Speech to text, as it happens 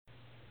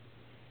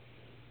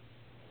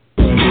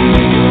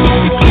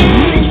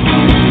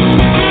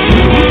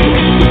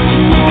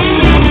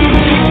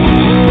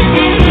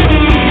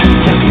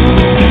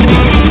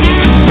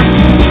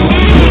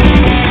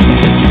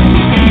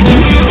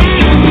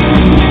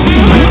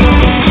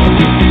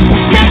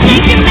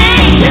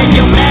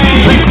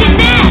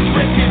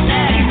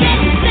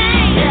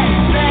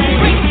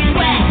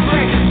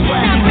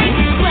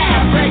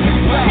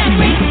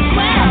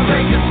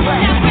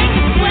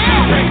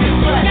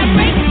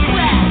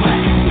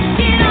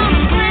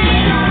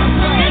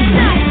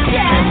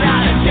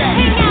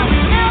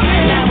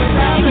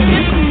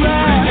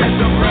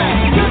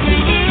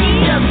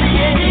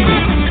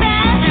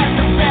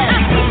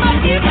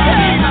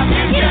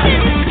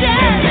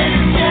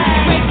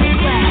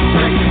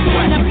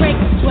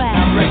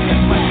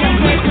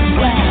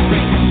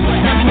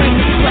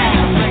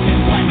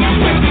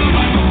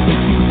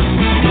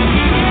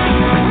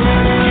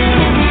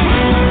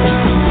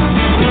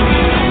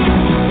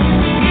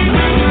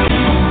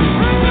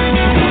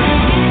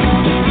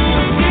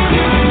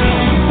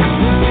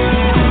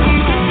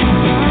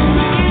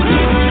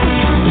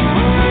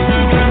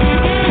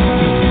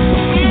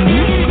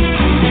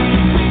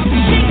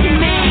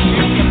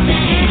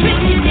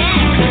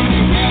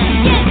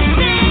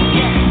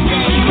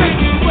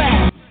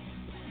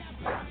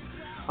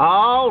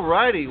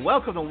Alrighty,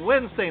 welcome to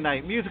Wednesday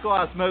Night Musical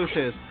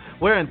Osmosis,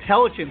 where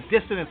intelligent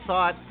dissonant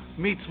thought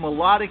meets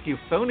melodic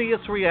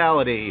euphonious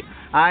reality.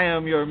 I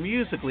am your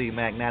musically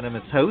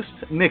magnanimous host,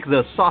 Nick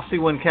the Saucy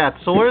One Cat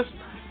Source,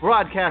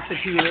 broadcasting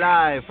to you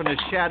live from the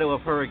shadow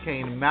of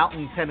Hurricane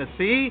Mountain,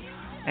 Tennessee.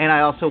 And I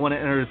also want to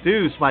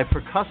introduce my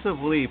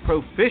percussively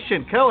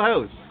proficient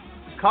co-host,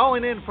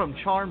 calling in from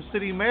Charm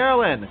City,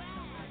 Maryland,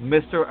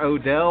 Mr.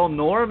 Odell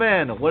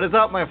Norman. What is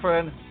up, my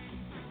friend?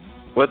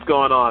 What's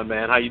going on,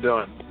 man? How you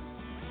doing?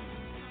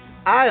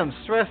 I am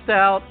stressed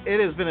out.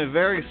 It has been a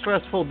very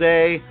stressful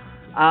day.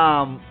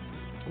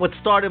 What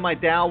started my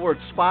downward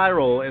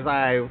spiral is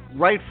I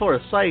write for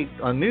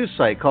a news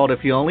site called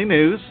If You Only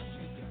News,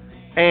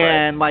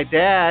 and my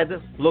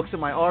dad looks at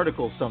my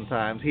articles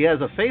sometimes. He has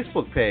a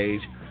Facebook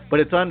page, but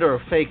it's under a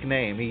fake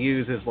name. He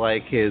uses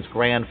like his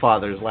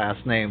grandfather's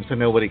last name so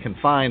nobody can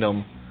find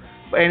him.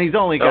 And he's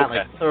only got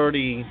like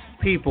 30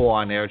 people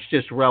on there. It's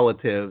just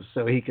relatives,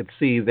 so he could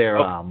see their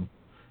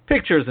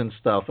pictures and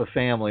stuff of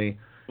family.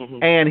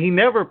 Mm-hmm. And he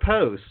never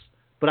posts,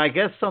 but I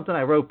guess something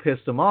I wrote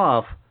pissed him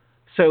off,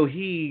 so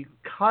he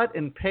cut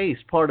and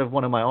pasted part of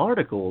one of my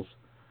articles,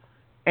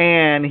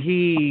 and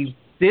he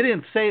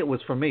didn't say it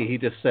was for me. He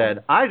just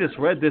said, I just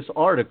read this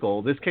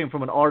article. This came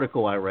from an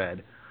article I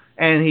read.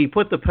 And he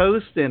put the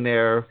post in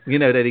there,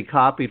 that he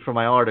copied from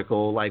my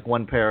article, like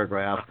one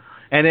paragraph.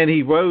 And then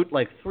he wrote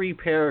like 3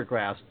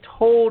 paragraphs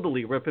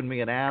totally ripping me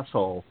an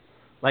asshole,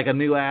 like a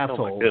new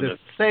asshole.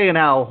 Just saying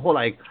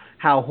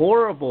how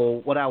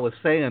horrible what I was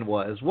saying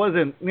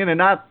wasn't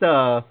not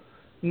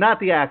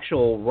the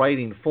actual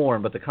writing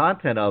form, but the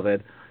content of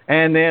it.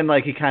 And then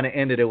like he kind of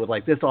ended it with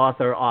like this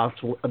writer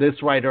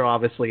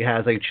obviously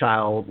has a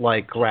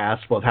childlike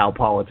grasp of how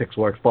politics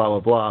works, blah blah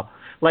blah.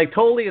 Like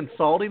totally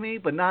insulting me,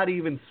 but not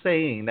even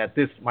saying that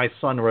my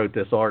son wrote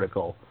this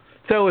article.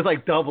 So it was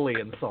like doubly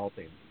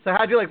insulting. So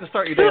how'd you like to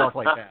start your day off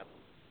like that?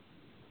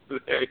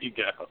 There you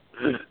go.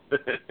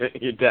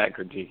 Your dad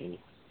critiquing you.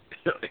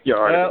 Your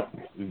article.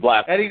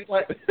 And he's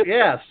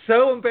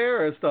so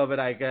embarrassed of it,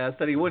 I guess,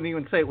 that he wouldn't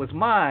even say it was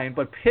mine,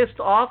 but pissed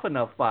off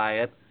enough by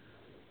it,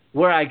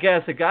 where I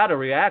guess it got a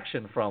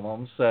reaction from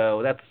him.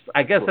 So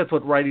I guess that's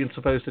what writing's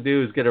supposed to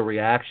do, is get a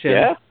reaction.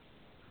 Yeah.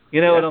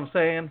 You know what I'm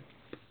saying?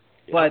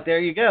 Yeah. But there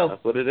you go.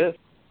 That's what it is.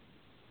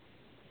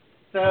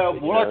 So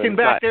looking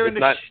back there in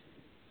the...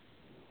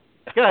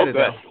 Go ahead,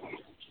 Adele.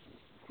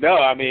 No,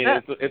 I mean,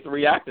 it's a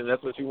reaction.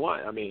 That's what you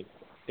want. I mean...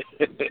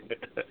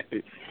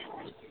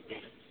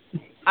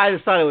 I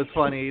just thought it was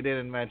funny he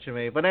didn't mention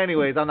me. But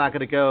anyways, I'm not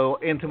going to go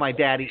into my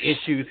daddy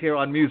issues here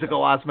on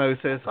Musical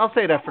Osmosis. I'll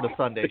say that for the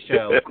Sunday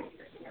show.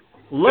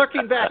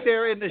 Lurking back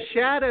there in the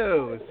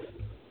shadows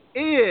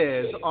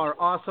is our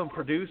awesome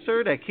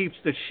producer that keeps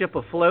the ship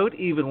afloat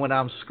even when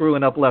I'm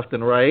screwing up left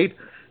and right,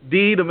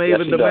 Dee the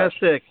Maven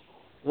Domestic.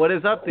 What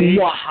is up, Dee?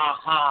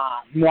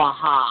 Mwahaha,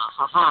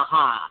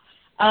 mwahaha.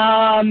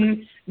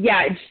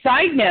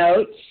 Side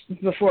note,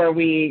 before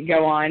we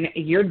go on,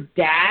 your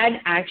dad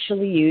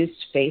actually used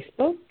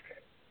Facebook?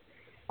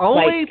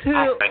 Only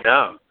to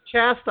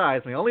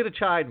chastise me, only to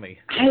chide me.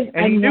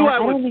 He knew I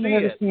would see it.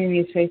 I've never seen him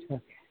use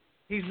Facebook.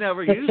 He's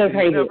never used it.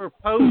 He never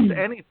posted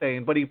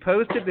anything, but he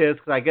posted this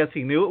because I guess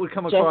he knew it would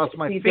come across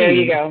my feed. There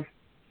you go.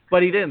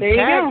 But he didn't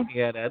tag me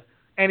in it,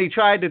 and he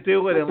tried to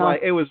do it, and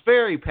it was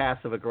very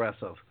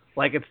passive-aggressive.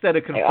 Like, instead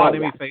of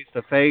confronting me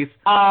face-to-face,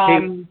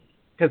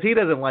 because he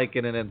doesn't like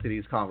getting into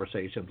these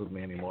conversations with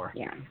me anymore.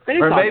 Yeah.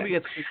 Or maybe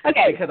it's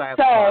because I have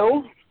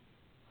all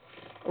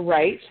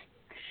right.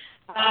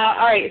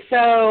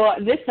 So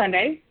this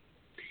Sunday,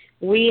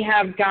 we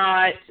have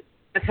got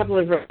a couple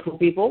of really cool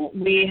people.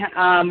 We,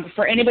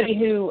 for anybody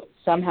who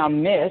somehow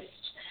missed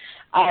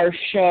our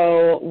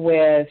show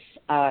with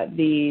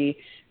the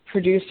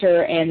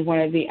producer and one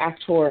of the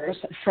actors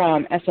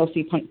from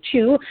SLC Punk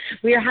 2,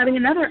 we are having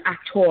another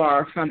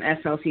actor from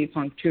SLC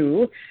Punk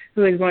 2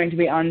 who is going to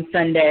be on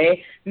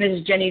Sunday,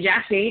 Ms. Jenny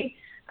Jaffe,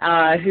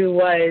 who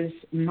was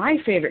my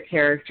favorite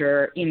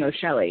character, Emo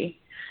Shelley.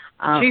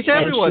 She's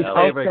everyone's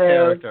favorite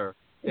character.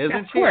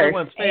 Isn't she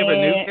everyone's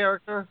favorite new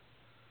character?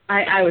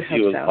 I would hope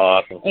she was so.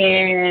 Awesome.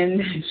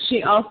 And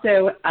she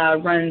also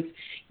runs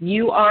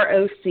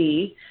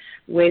UROC,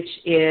 which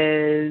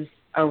is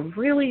a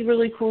really,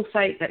 really cool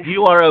site that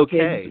you are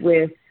okay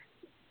with.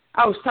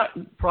 Oh,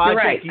 you're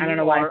right. I don't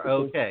know why.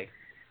 Okay.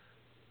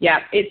 Yeah,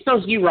 it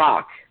spells you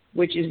rock,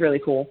 which is really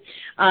cool.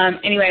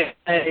 Anyway,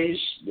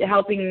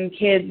 helping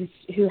kids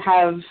who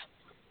have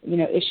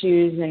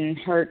issues and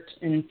hurt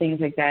and things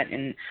like that,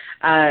 and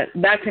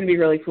that's going to be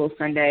really cool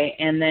Sunday.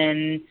 And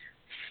then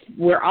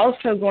we're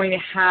also going to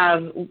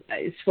have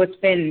what's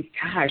been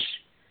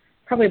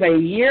probably about a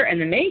year in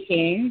the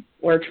making.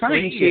 We're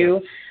trying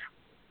to.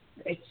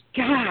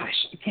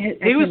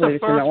 He was the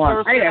first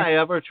person I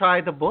ever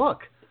tried to book,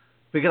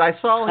 because I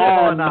saw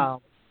him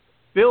on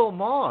Bill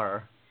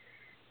Maher,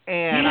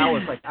 and I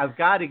was like, I've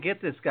got to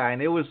get this guy.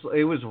 And it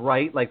was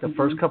right, like the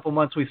first couple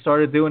months we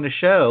started doing the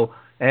show.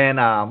 And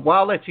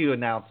I'll let you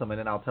announce them, and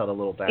then I'll tell the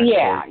little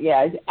backstory.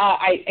 Yeah.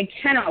 I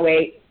cannot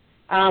wait.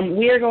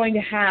 We are going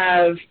to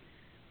have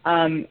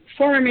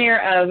former mayor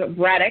of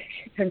Braddock,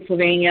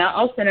 Pennsylvania,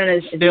 also known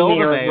as Still the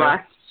mayor the mayor. of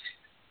Rust.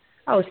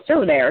 Oh,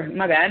 still there.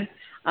 My bad.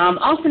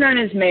 Also known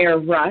as Mayor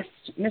Rust,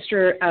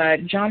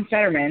 Mr. John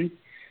Fetterman,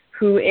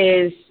 who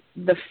is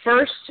the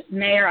first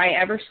mayor I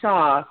ever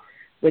saw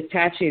with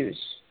tattoos.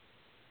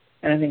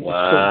 And I think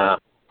Wow.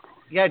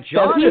 Yeah,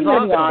 John he's is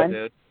gonna be awesome, on.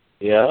 dude.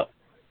 Yeah.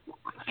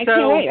 I So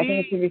can't wait. I he- think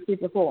it's going to be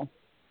super cool.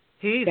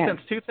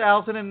 Since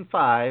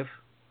 2005,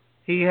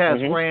 he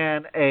has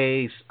ran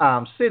a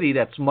city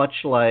that's much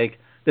like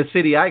the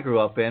city I grew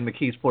up in,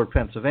 McKeesport,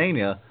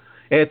 Pennsylvania.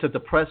 It's a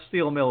depressed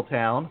steel mill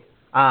town,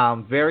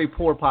 very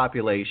poor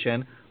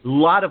population, a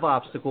lot of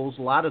obstacles,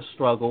 a lot of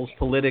struggles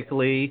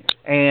politically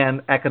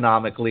and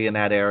economically in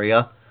that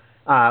area.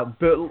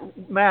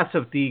 But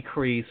massive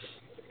decrease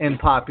in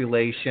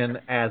population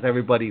as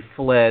everybody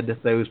fled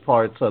those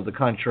parts of the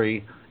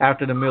country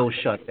after the mills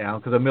shut down,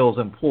 because the mills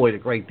employed a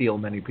great deal,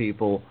 many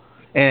people,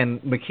 in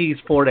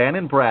McKeesport and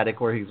in Braddock,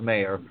 where he's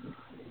mayor.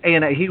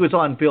 And he was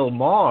on Bill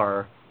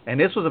Maher, and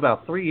this was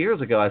about 3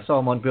 years ago. I saw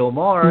him on Bill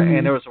Maher,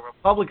 and there was a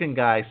Republican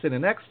guy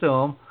sitting next to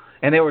him,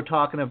 and they were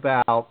talking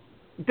about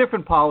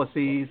different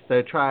policies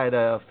to try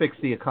to fix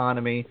the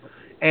economy.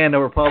 And the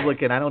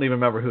Republican, I don't even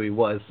remember who he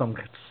was, some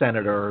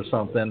senator or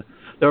something.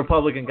 The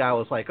Republican guy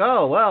was like,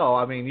 "Oh, well,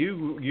 I mean,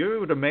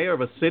 you're the mayor of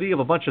a city of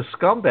a bunch of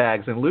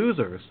scumbags and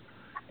losers."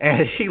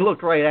 And he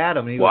looked right at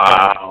him. And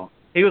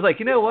he was like,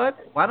 "You know what?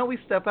 Why don't we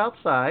step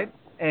outside,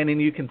 and then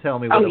you can tell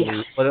me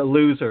what a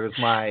losers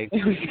my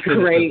citizens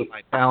of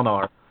my town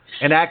are."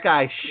 And that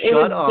guy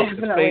shut up. His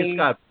face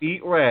got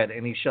beat red,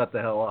 and he shut the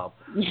hell up.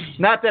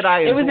 Not that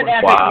I. It was an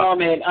epic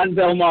moment on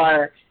Bill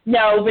Maher.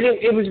 No, but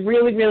it was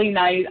really, really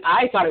nice.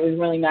 I thought it was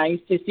really nice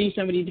to see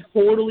somebody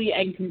totally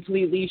and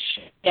completely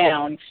shut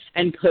down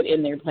and put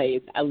in their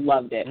place. I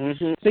loved it.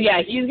 So,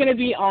 yeah, he's going to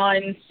be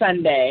on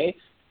Sunday.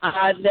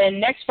 Then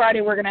next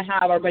Friday we're going to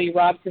have our buddy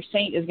Rob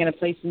Persaint is going to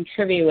play some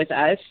trivia with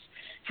us.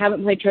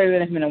 Haven't played trivia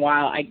with him in a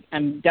while.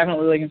 I'm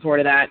definitely looking forward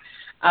to that.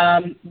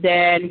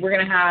 Then we're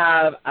going to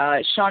have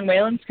Sean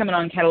Whalen's coming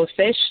on Kettle of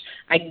Fish.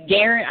 I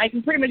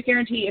can pretty much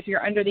guarantee if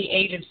you're under the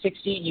age of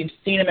 60, you've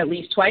seen him at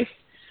least twice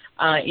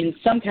in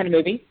some kind of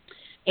movie.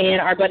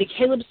 And our buddy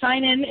Caleb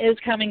Synan is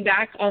coming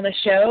back on the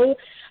show.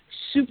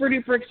 Super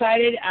duper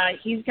excited.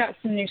 He's got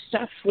some new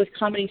stuff with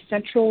Comedy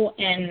Central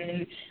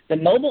and the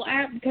mobile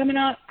app coming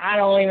up. I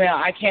don't even know.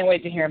 I can't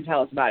wait to hear him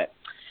tell us about it.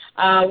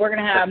 We're going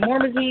to have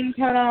Mormazine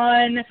coming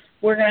on.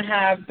 We're going to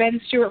have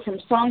Ben Stewart from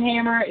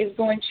Songhammer is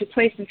going to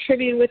play some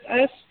trivia with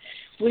us.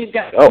 We've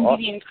got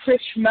comedian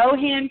Chris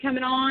Mohan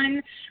coming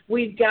on.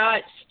 We've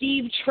got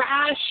Steve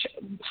Trash,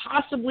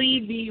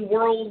 possibly the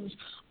world's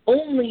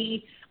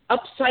only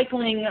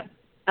upcycling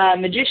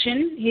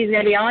magician. He's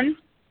going to be on.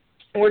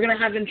 We're going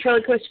to have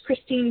ventriloquist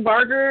Christine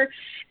Barger,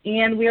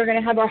 and we are going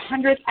to have our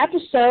 100th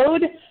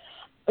episode,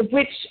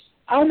 which,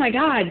 oh my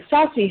God,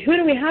 Saucy, who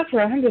do we have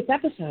for our 100th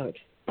episode?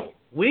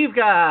 We've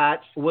got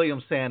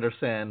William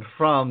Sanderson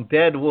from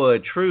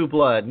Deadwood, True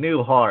Blood,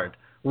 New Heart.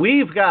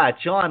 We've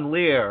got John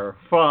Lear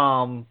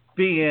from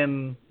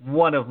being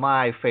one of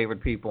my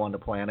favorite people on the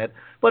planet,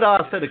 but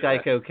also the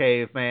Geico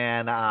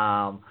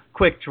Caveman,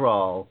 Quick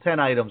Draw, 10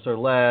 Items or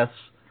Less.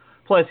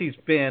 Plus, he's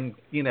been,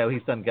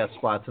 he's done guest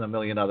spots in a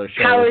million other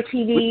shows. Power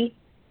TV.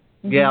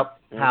 Yep,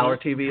 Power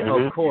TV,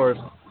 of course.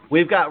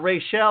 We've got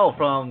Rachel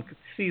from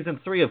Season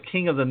 3 of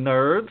King of the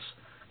Nerds.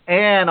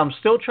 And I'm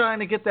still trying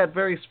to get that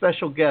very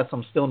special guest.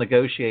 I'm still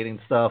negotiating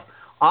stuff.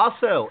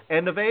 Also,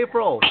 end of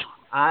April,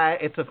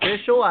 it's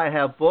official. I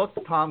have booked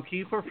Tom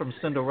Kiefer from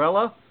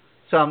Cinderella.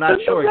 So I'm not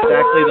sure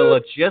exactly the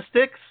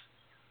logistics.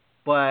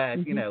 But,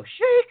 shake me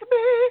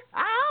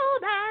all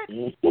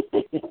night.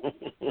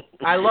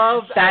 I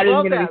love that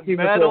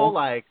metal, cool.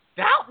 like,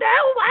 don't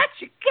know what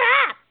you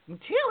got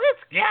until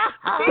it's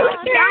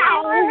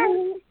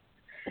gone.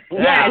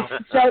 Yes,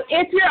 so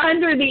if you're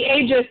under the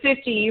age of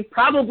 50, you've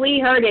probably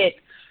heard it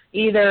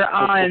either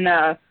on,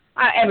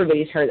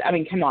 everybody's heard it. I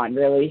mean, come on,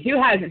 really.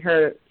 Who hasn't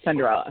heard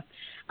Cinderella?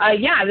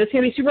 Yeah, this is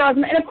going to be super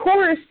awesome. And, of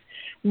course,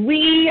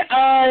 we,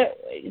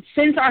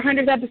 since our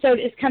 100th episode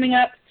is coming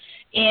up,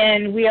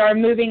 and we are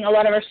moving a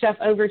lot of our stuff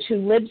over to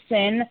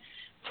Libsyn,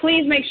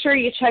 please make sure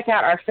you check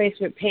out our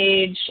Facebook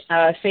page,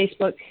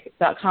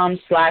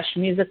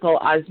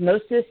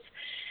 facebook.com/musicalosmosis,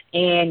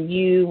 and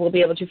you will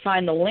be able to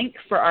find the link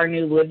for our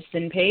new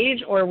Libsyn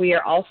page, or we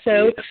are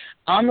also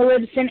on the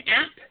Libsyn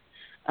app,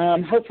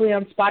 hopefully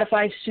on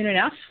Spotify soon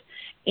enough.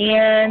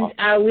 And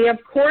we,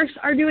 of course,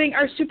 are doing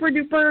our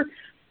super-duper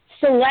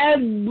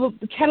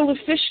celeb Kettle of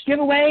Fish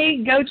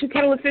giveaway. Go to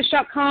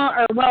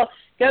kettleoffish.com,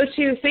 go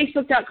to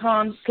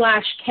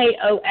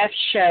facebook.com/KOF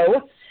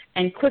show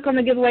and click on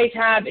the giveaway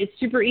tab. It's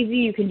super easy.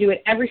 You can do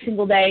it every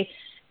single day.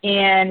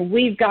 And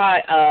we've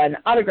got an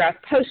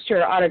autographed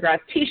poster,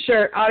 autographed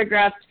T-shirt,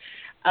 autographed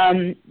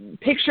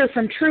picture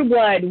from True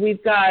Blood.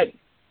 We've got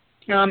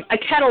a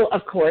kettle,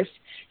 of course,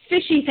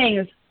 fishy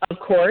things, of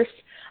course,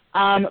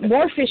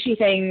 more fishy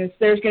things.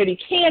 There's going to be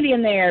candy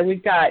in there.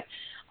 We've got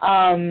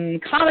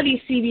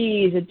comedy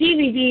CDs, a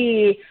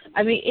DVD.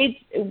 I mean,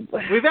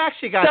 we've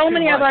actually got so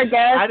many much. of our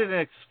guests. I didn't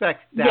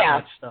expect that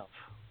much stuff.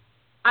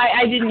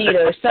 I didn't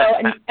either. So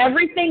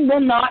everything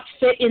will not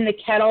fit in the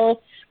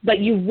kettle, but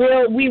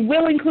we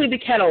will include the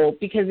kettle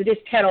because it is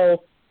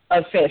kettle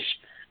of fish.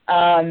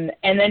 And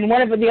then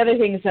one of the other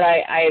things that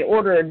I had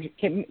ordered,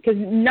 because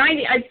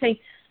I'd say,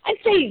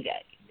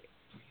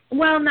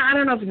 well, no, I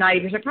don't know if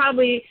 90%,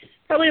 probably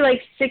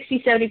like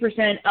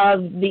 60-70%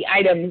 of the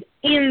items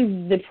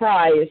in the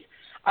prize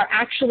are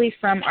actually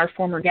from our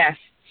former guests.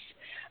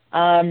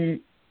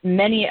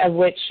 Many of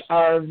which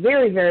are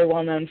very, very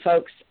well-known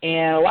folks,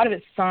 and a lot of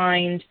it's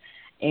signed.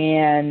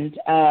 And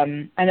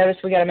I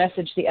noticed we got a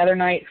message the other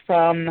night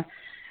from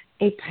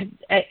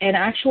an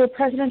actual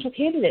presidential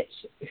candidate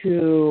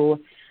who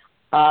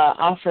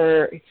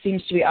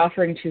seems to be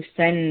offering to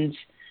send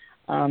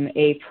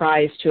a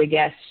prize to a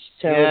guest.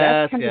 So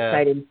that's kind of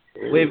exciting.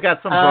 We've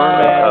got some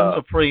Burman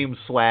Supreme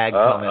swag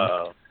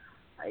coming.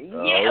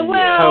 Yeah,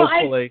 well,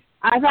 hopefully.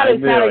 I thought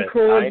it sounded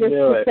cool just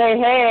to say,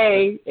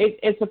 hey,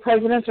 it's a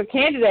presidential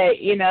candidate,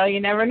 you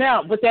never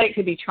know. But then it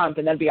could be Trump,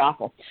 and that'd be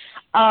awful.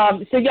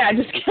 So, yeah,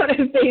 just go to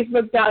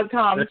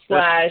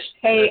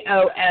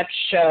Facebook.com/KOF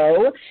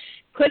show.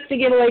 Click the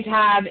giveaway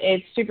tab.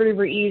 It's super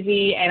duper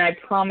easy, and I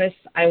promise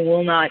I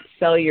will not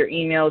sell your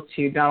email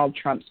to Donald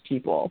Trump's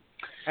people.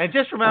 And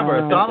just remember,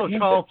 if Donald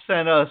Trump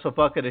sent us a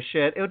bucket of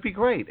shit, it would be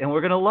great, and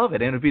we're going to love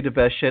it, and it would be the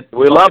best shit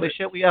we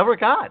ever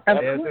got.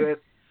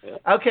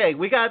 Okay,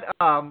 we got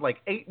like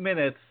 8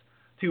 minutes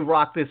to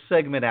rock this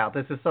segment out.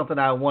 This is something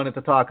I wanted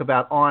to talk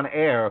about on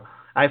air.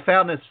 I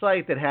found this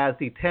site that has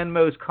the 10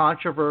 most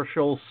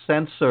controversial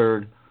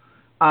censored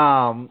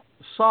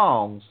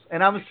songs,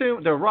 and I'm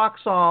assuming they're rock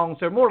songs.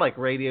 They're more like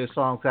radio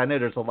songs. I know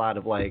there's a lot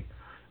of like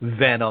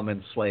Venom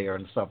and Slayer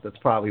and stuff that's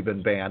probably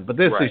been banned, but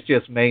this is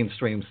just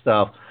mainstream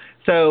stuff.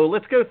 So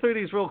let's go through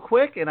these real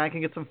quick, and I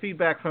can get some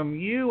feedback from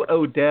you,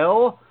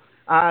 Odell.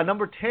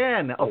 Number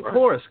 10, of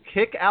course,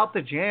 Kick Out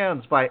the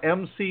Jams by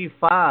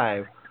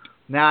MC5.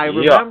 Now, I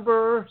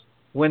remember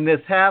when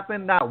this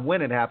happened, not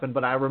when it happened,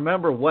 but I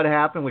remember what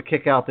happened with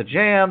Kick Out the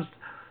Jams.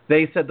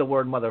 They said the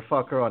word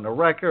motherfucker on the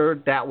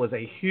record. That was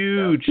a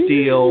huge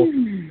deal.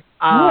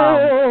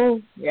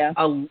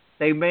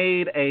 They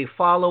made a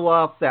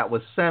follow-up that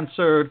was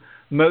censored.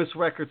 Most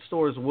record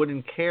stores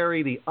wouldn't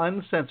carry the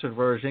uncensored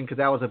version because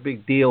that was a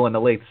big deal in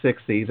the late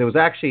 60s. It was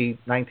actually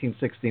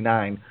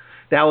 1969.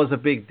 That was a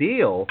big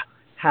deal.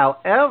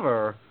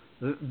 However,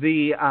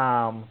 the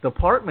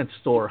department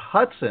store,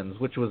 Hudson's,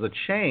 which was a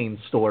chain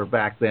store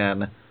back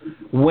then,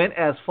 went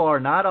as far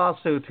not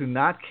also to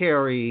not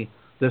carry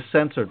the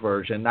censored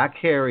version, not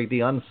carry the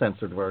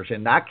uncensored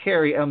version, not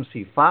carry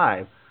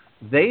MC5.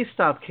 They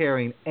stopped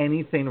carrying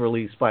anything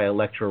released by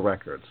Elektra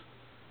Records.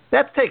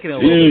 That's taking it a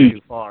little bit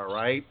too far,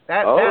 right?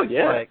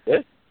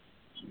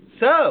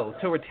 So,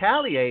 to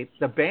retaliate,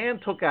 the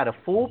band took out a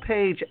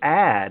full-page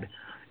ad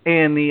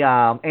in the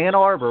Ann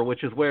Arbor,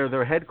 which is where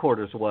their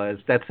headquarters was,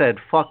 that said,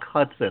 fuck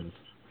Hudson's.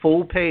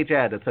 Full-page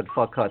ad that said,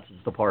 fuck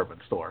Hudson's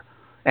department store.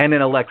 And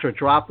then Elektra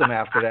dropped them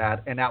after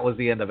that, and that was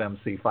the end of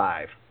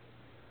MC5.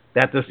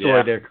 That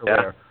destroyed their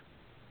career.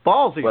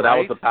 Ballsy, well, that right?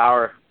 was the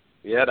power.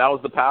 Yeah, that was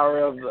the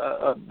power of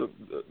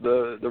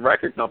the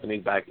record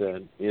companies back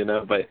then,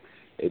 But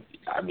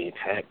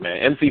heck,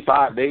 man,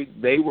 MC5,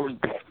 they were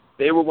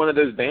one of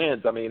those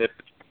bands. I mean,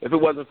 if it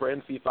wasn't for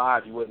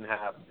MC5, you wouldn't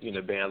have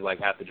bands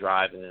like At the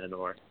Drive-In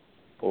or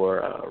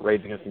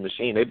Rage Against the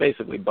Machine. They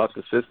basically bucked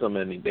the system,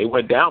 and they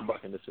went down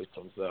bucking the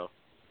system. So,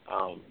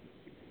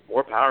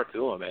 more power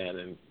to them,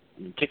 man.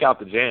 And Kick Out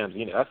the Jams,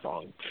 that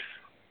song.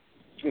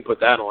 You can put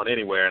that on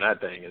anywhere, and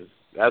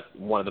that's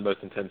one of the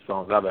most intense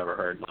songs I've ever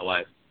heard in my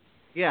life.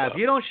 Yeah, if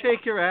you don't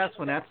shake your ass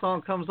when that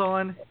song comes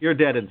on, you're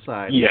dead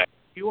inside. Yeah.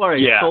 You are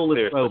a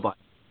soulless robot.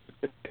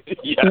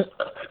 Yeah.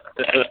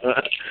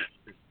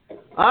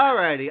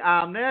 Alrighty.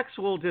 Next,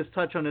 we'll just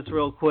touch on this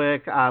real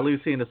quick.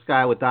 Lucy in the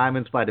Sky with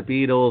Diamonds by the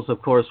Beatles.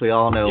 Of course, we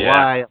all know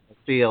why.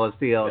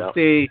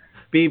 LSD.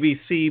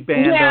 BBC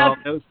Band.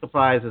 No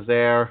surprises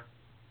there.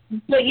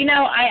 But,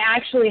 I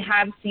actually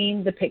have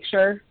seen the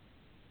picture.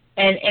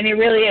 And it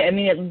really,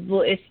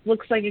 it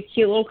looks like a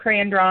cute little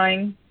crayon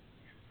drawing,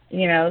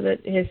 that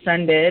his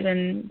son did.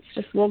 And it's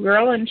just a little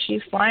girl, and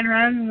she's flying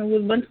around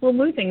with a bunch of little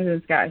blue things in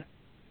the sky.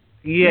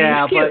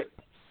 Yeah, but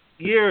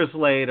years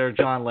later,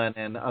 John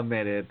Lennon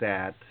admitted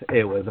that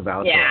it was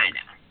about I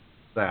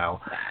So, know.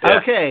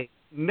 okay,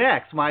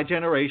 next, My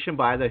Generation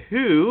by The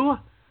Who.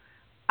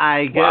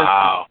 I guess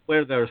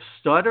where their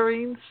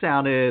stuttering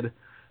sounded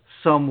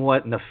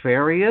somewhat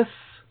nefarious.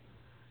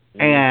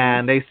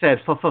 And they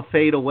said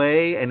fade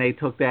away, and they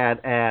took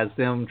that as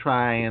them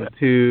trying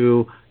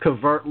to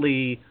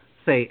covertly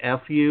say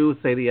F you,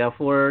 say the F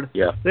word.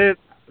 Yeah.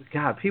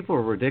 God, people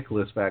were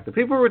ridiculous back then.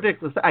 People were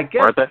ridiculous. I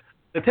guess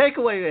the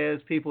takeaway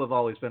is people have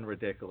always been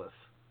ridiculous.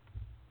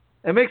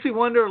 It makes me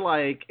wonder,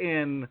 like,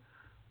 in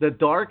the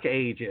dark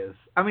ages,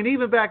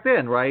 even back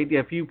then, right,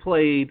 if you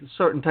played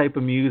certain type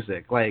of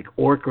music, like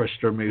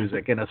orchestra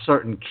music in a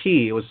certain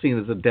key, it was seen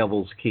as a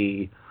devil's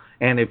key.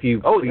 And if you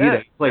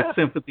played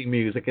symphony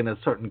music in a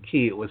certain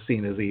key, it was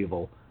seen as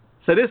evil.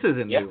 So this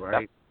isn't new,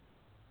 right?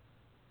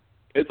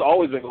 It's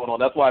always been going on.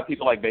 That's why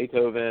people like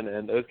Beethoven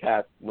and those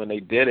cats, when they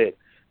did it,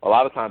 a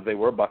lot of times they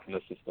were bucking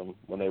the system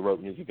when they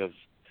wrote music. Because,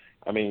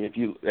 I mean, if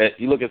you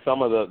look at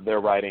some of their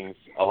writings,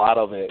 a lot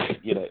of it,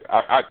 you know,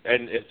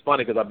 and it's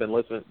funny because I've been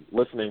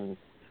listening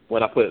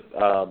when I put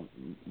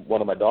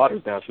one of my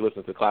daughters down. She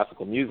listens to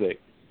classical music,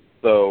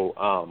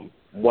 so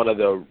one of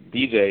the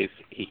DJs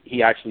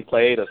he actually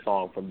played a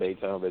song from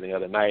Beethoven the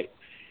other night,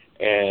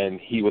 and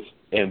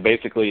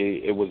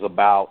basically it was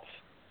about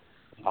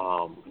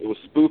it was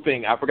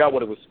spoofing. I forgot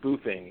what it was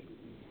spoofing,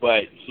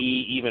 but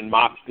he even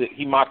mocked it.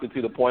 He mocked it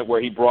to the point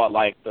where he brought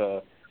like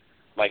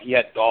he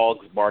had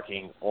dogs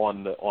barking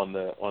on the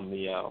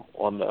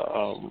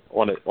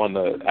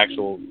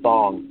actual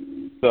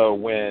song. So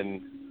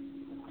when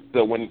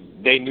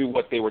they knew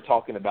what they were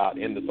talking about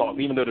in the song,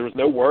 even though there was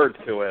no words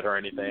to it or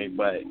anything,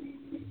 but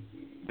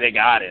they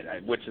got it,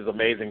 which is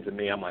amazing to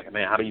me. I'm like,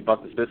 man, how do you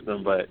buck the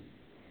system? But,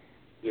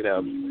 you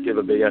know, give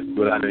a big S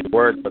without any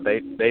words, but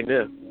they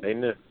knew.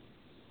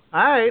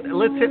 All right,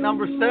 let's hit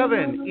number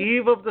 7,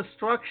 Eve of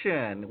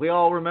Destruction. We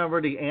all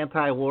remember the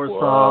anti-war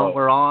song,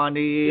 We're on the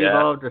Eve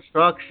of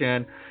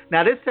Destruction.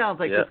 Now, this sounds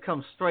like this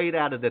comes straight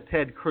out of the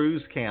Ted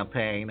Cruz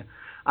campaign.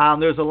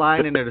 There's a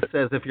line in there that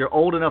says, if you're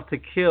old enough to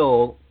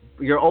kill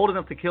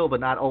but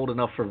not old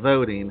enough for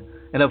voting.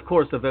 And, of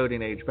course, the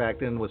voting age back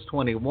then was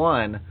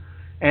 21.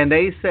 And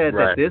they said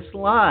that this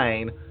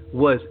line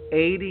was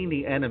aiding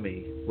the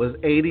enemy, was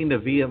aiding the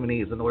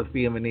Vietnamese, the North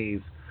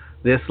Vietnamese,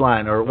 this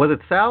line. Or was it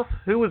South?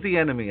 Who was the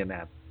enemy in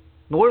that?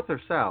 North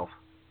or South?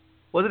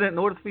 Wasn't it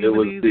North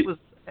Vietnamese was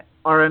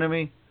our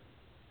enemy?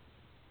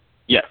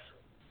 Yes.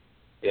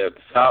 Yeah,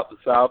 South,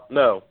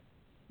 no.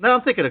 No,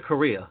 I'm thinking of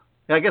Korea.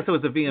 I guess it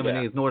was the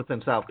Vietnamese, North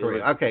and South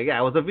Korea. Okay, yeah,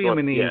 it was the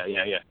Vietnamese.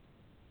 Yeah.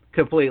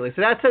 Completely.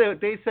 So that's it.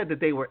 They said that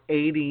they were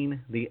aiding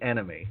the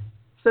enemy.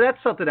 So that's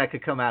something that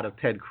could come out of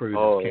Ted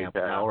Cruz's camp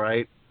now,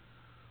 right?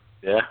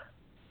 Yeah.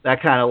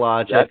 That kind of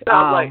logic. That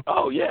sounds like,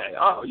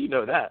 you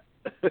know that.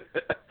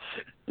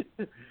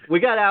 We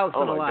got Alex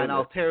on the line. Goodness.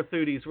 I'll tear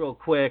through these real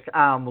quick.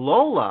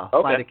 Lola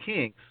by the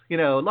Kinks. You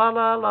know, la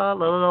la la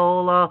la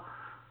Lola.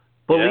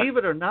 Believe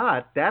it or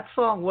not, that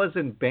song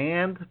wasn't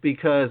banned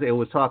because it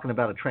was talking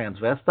about a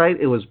transvestite.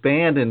 It was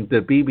banned in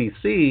the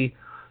BBC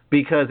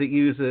because it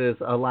uses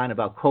a line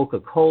about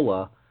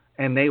Coca-Cola,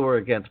 and they were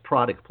against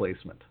product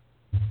placement.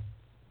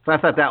 So I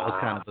thought that was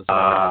kind of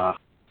bizarre.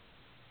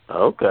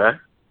 Okay.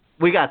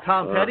 We got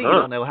Tom Petty, You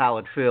Don't Know How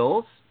It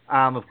Feels.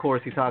 Of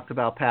course, he talked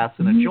about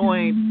passing a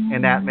joint,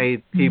 and that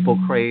made people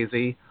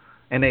crazy,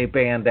 and they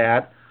banned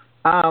that.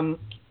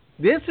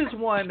 This is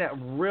one that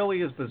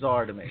really is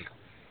bizarre to me.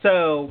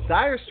 So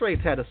Dire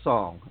Straits had a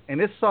song, and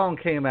this song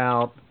came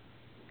out,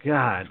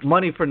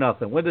 Money for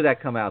Nothing. When did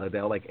that come out,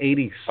 Adele? Like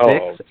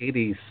 86,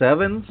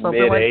 87,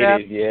 something like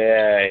that?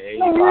 Yeah,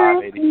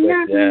 85,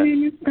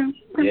 86,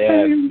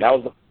 yeah. That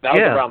was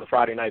around the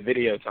Friday night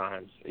video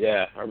times.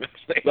 Yeah, I remember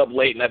staying up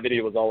late, and that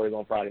video was always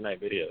on Friday night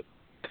videos.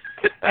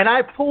 And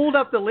I pulled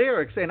up the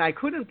lyrics, and I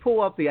couldn't pull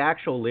up the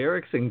actual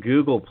lyrics in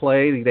Google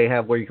Play. They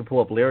have where you can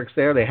pull up lyrics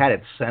there. They had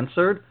it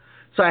censored,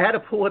 so I had to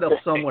pull it up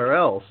somewhere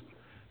else.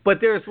 But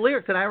there's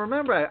lyrics, and I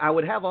remember I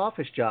would have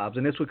office jobs,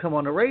 and this would come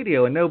on the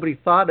radio, and nobody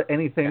thought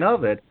anything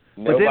of it.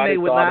 But Nobody then they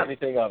would thought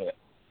anything of it.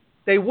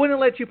 They wouldn't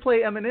let you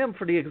play Eminem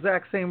for the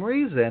exact same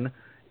reason.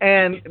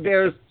 And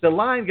there's the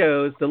line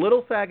goes, the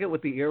little faggot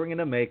with the earring and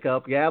the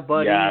makeup, yeah,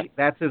 buddy,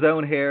 that's his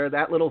own hair.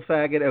 That little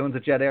faggot owns a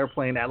jet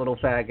airplane. That little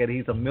faggot,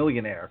 he's a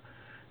millionaire.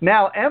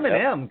 Now,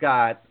 Eminem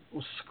got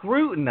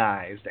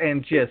scrutinized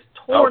and just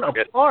torn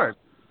apart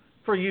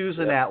for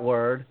using that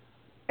word.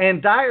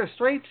 And Dire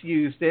Straits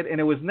used it, and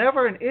it was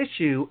never an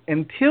issue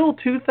until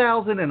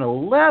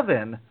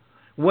 2011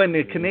 when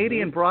the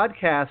Canadian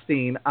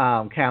Broadcasting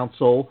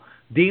Council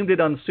deemed it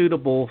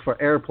unsuitable for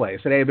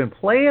airplay. So they had been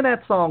playing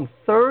that song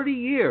 30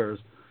 years,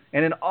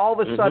 and then all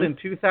of a sudden,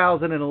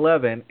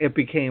 2011, it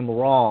became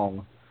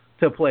wrong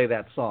to play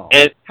that song.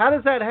 And, how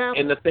does that happen?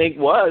 And the thing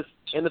was,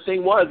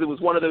 it was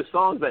one of those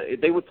songs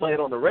that they would play it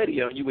on the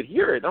radio, and you would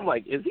hear it. And I'm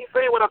like, is he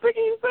saying what I think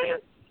he's saying?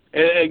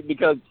 And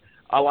because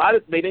a lot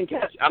of they didn't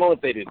catch. I don't know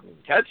if they didn't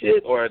catch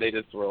it or they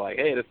just were like,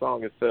 "Hey, this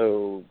song is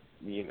so,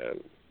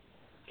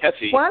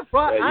 catchy." Well,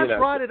 I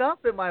brought it up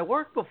at my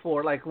work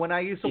before, like when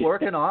I used to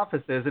work in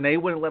offices, and they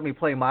wouldn't let me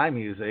play my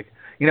music.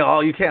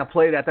 You can't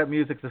play that. That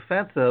music's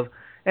offensive.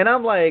 And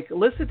I'm like,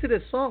 listen to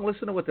this song.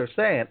 Listen to what they're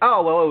saying.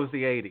 Oh, well, it was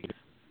the '80s,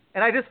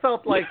 and I just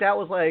felt like that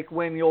was like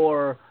when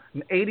your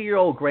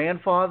 80-year-old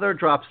grandfather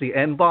drops the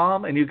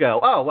N-bomb, and you go,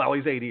 "Oh, well,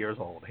 he's 80 years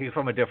old. He's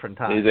from a different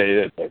time."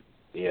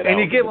 And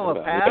you give him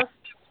a pass.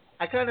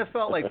 I kind of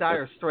felt like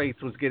Dire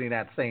Straits was getting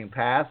that same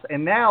pass,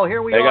 and now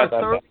here we are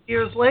 30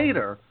 years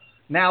later.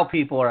 Now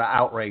people are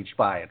outraged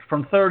by it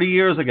from 30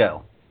 years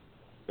ago.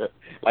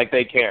 Like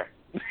they care.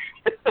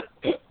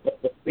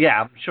 Yeah,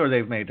 I'm sure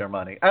they've made their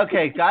money.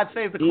 Okay, God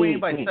Save the Queen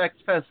by Sex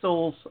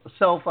Pistols,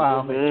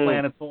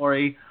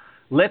 self-explanatory.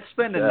 Let's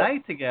Spend the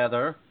Night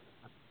Together.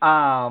 They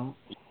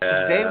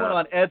went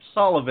on Ed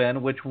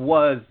Sullivan, which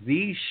was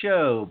the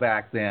show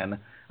back then.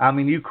 I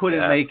mean, you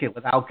couldn't make it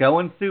without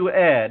going through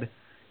Ed.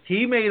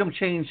 He made them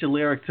change the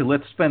lyric to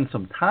Let's Spend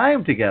Some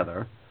Time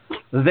Together.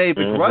 They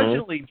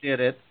begrudgingly did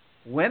it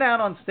went out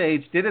on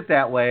stage, did it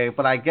that way,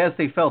 but I guess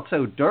they felt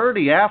so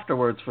dirty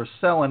afterwards for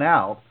selling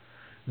out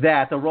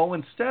that the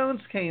Rolling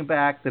Stones came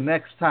back the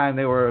next time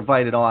they were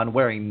invited on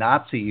wearing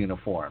Nazi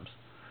uniforms.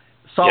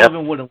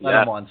 Sullivan wouldn't let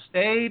them on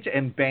stage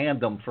and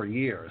banned them for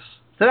years.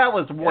 So that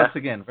was, once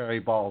again,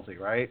 very ballsy,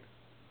 right?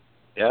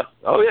 Yeah.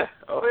 Oh, yeah.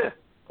 Well,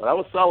 that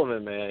was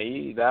Sullivan, man.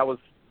 You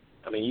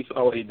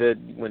saw what he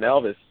did when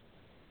Elvis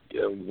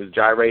was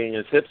gyrating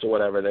his hips or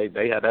whatever.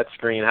 They had that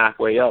screen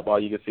halfway up. All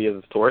you could see is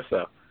his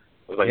torso.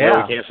 It was like,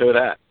 no, we can't show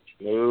that.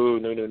 No,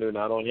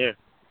 not on here.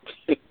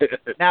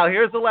 Now,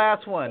 here's the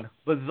last one.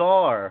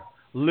 Bizarre.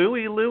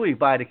 Louie Louie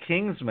by the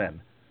Kingsmen.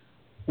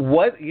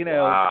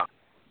 Wow.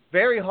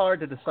 Very hard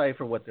to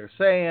decipher what they're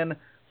saying.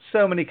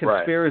 So many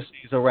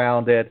conspiracies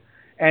around it.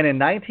 And in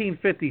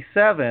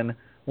 1957,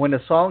 when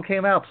the song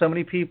came out, so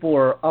many people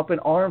were up in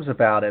arms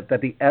about it that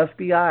the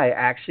FBI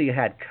actually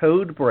had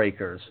code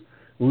breakers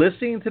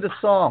listening to the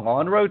song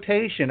on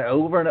rotation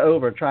over and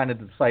over, trying to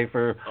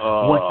decipher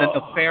what the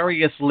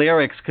nefarious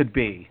lyrics could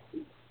be.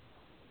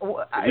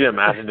 Could you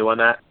imagine doing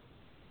that?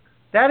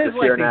 That is just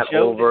like hearing that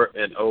over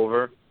and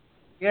over.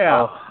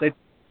 Yeah, the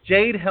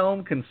Jade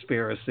Helm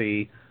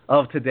conspiracy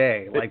of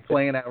today, like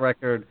playing that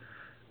record.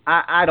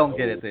 I don't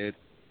get it, dude.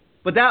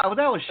 But that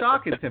was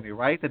shocking to me,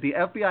 right? That the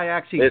FBI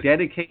actually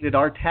dedicated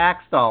our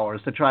tax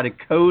dollars to try to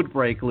code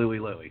break Louie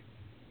Louie.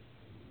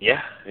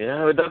 Yeah,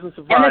 it doesn't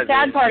surprise me. And the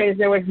sad part is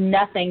there was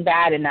nothing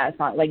bad in that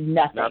song, like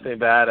nothing. Nothing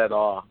bad at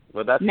all.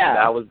 But that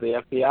was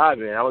the FBI,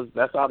 man.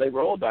 That's how they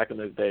rolled back in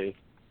those days.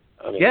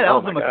 I mean, that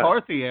was the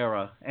McCarthy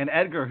era, and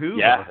Edgar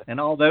Hoover, and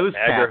all those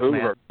Edgar cats, Hoover.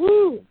 Man.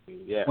 Woo.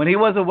 Yeah. When he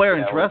wasn't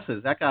wearing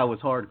dresses, that guy was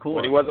hardcore.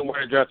 When he wasn't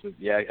wearing dresses,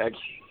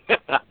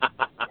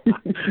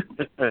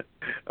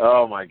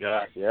 oh my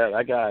gosh,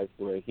 that guy,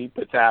 he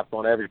put taps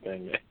on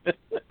everything.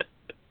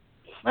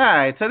 All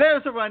right, so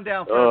there's a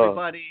rundown for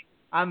everybody.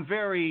 I'm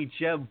very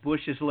Jeb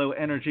Bush's low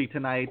energy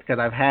tonight because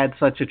I've had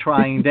such a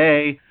trying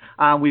day.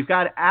 We've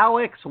got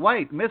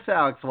Miss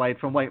Alex White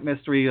from White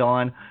Mystery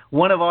on,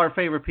 one of our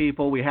favorite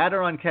people. We had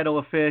her on Kettle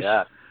of Fish,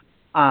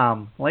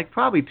 like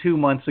probably 2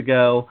 months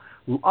ago.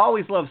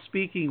 Always love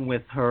speaking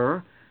with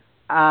her.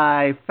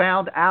 I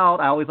found out,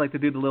 I always like to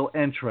do the little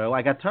intro.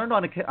 I got turned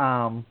on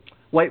to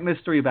White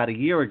Mystery about a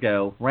year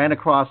ago, ran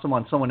across them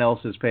on someone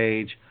else's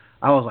page.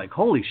 I was like,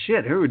 holy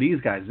shit, who are these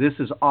guys? This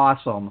is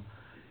awesome.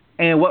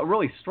 And what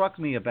really struck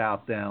me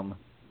about them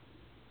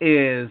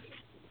is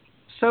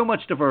so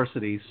much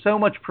diversity, so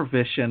much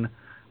provision.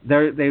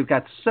 They've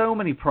got so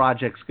many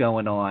projects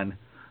going on.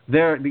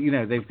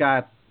 They've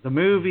got the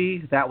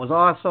movie, that was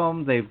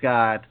awesome. They've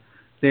got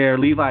their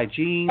Levi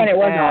Jeans. And it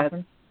was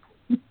awesome.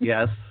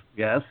 Yes.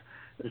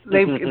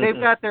 They've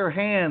got their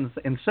hands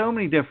in so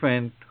many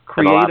different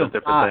creative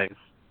things.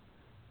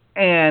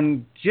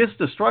 And just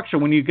the structure,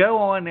 when you go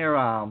on their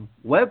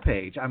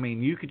webpage, I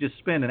mean, you could just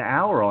spend an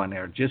hour on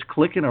there just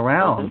clicking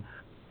around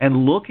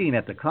and looking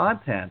at the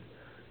content.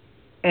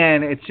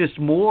 And it's just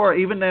more,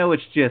 even though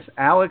it's just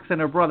Alex and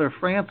her brother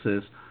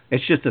Francis,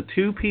 it's just a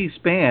two-piece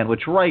band,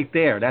 which right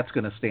there, that's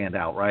going to stand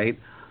out, right?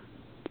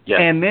 Yeah.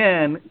 And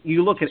then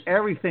you look at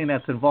everything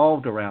that's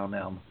involved around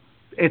them.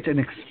 It's an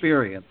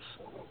experience.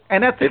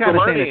 And that's the kind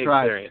of thing that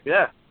drives.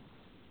 Yeah.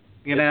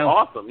 You know?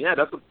 It's awesome. Yeah,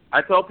 that's what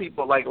I tell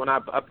people. Like when I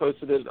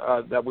posted it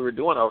that we were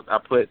doing, I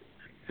put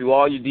to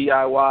all you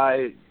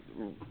DIY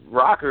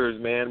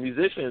rockers, man,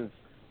 musicians,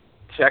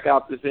 check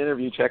out this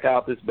interview, check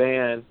out this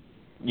band.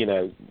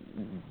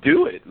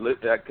 Do it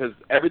because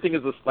everything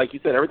is like you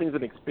said, everything's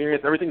an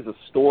experience, everything's a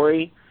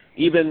story.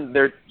 Even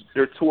their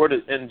tour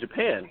in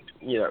Japan,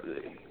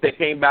 they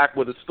came back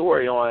with a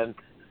story on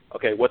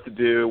what to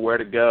do, where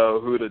to go,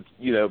 who to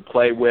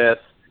play with,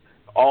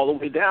 all the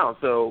way down.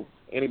 So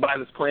anybody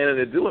that's planning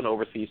to do an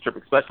overseas trip,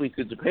 especially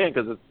to Japan,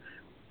 because it's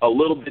a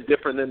little bit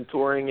different than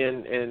touring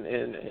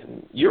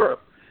in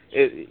Europe,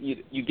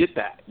 you get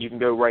that. You can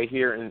go right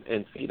here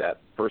and see that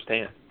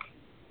firsthand.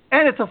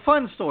 And it's a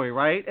fun story,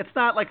 right? It's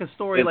not like a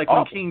story like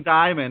when King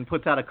Diamond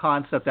puts out a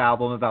concept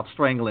album about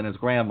strangling his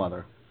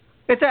grandmother.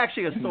 It's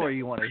actually a story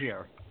you want to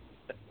hear.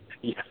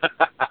 Yeah.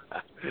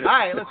 All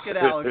right, let's get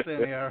Alex in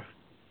here.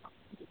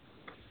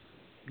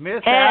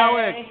 Miss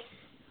Alex.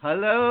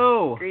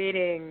 Hello.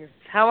 Greetings.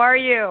 How are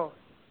you?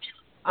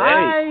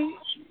 I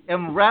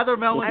am rather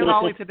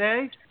melancholy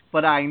today,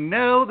 but I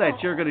know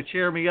that you're going to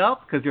cheer me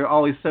up because you're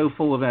always so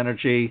full of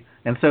energy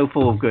and so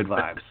full of good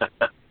vibes.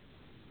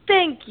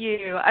 Thank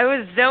you. I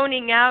was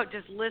zoning out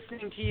just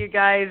listening to you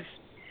guys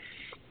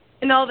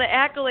and all the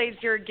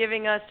accolades you're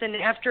giving us. And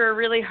after a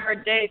really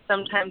hard day,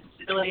 sometimes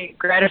it's really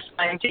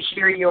gratifying to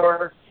hear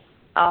your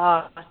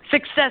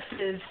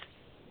successes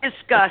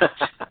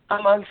discussed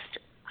amongst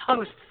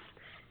hosts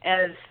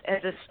as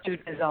astute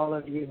as all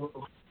of you.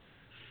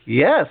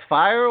 Yes,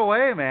 fire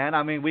away, man.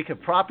 I mean, we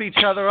could prop each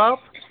other up.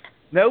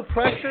 No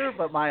pressure,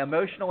 but my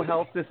emotional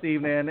health this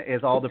evening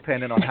is all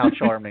dependent on how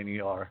charming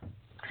you are.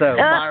 So,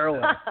 fire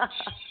away.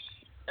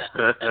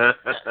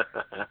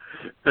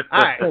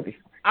 All right.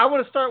 I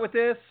want to start with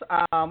this.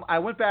 I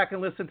went back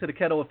and listened to the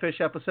Kettle of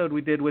Fish episode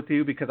we did with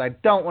you because I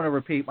don't want to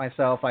repeat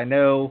myself. I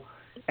know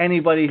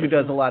anybody who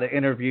does a lot of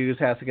interviews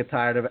has to get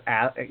tired of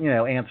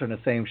answering the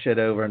same shit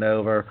over and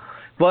over.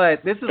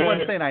 But this is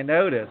one thing I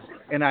noticed,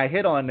 and I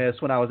hit on this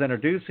when I was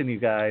introducing you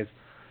guys.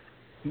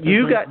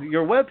 You got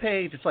your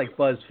webpage. It's like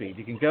BuzzFeed.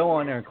 You can go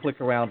on there and click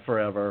around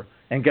forever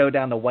and go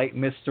down the white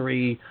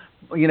mystery,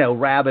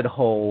 rabbit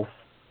hole.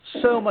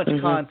 So much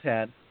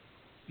content.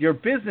 You're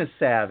business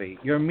savvy.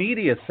 You're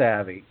media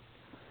savvy.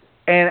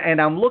 And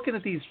I'm looking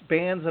at these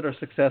bands that are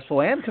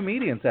successful and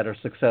comedians that are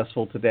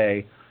successful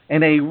today,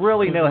 and they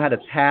really know how to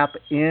tap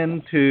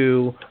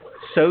into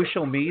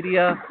social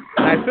media.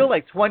 And I feel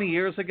like 20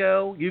 years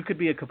ago, you could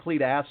be a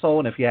complete asshole,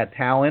 and if you had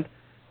talent,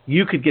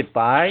 you could get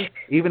by,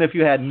 even if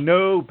you had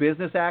no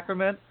business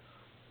acumen.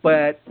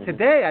 But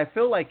today, I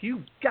feel like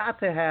you've got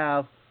to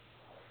have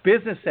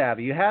business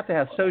savvy. You have to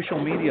have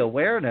social media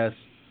awareness.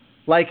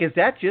 Like, is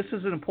that just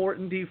as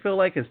important, do you feel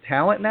like, as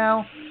talent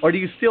now? Or do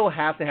you still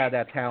have to have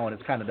that talent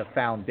as kind of the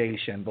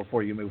foundation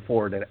before you move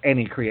forward in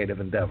any creative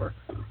endeavor?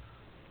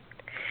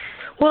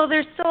 Well,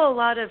 there's still a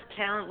lot of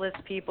talentless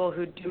people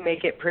who do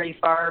make it pretty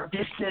far,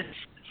 business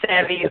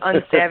savvy,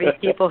 unsavvy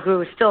people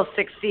who still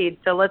succeed.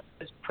 So let's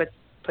just put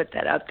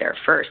that out there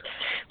first.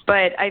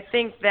 But I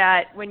think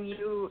that when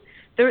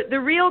the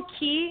real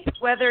key,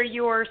 whether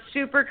you're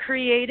super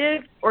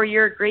creative or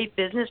you're a great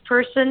business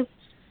person,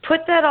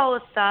 put that all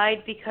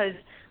aside, because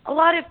a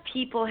lot of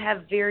people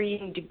have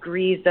varying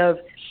degrees of,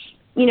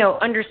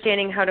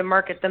 understanding how to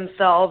market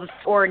themselves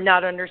or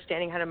not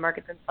understanding how to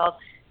market themselves.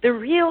 The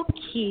real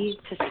key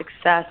to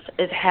success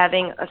is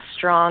having a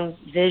strong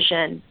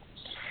vision.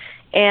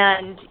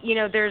 And,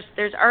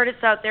 there's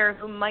artists out there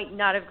who might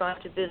not have gone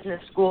to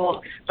business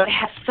school, but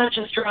have such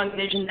a strong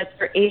vision that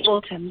they're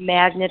able to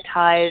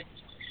magnetize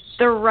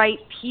the right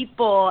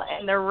people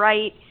and the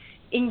right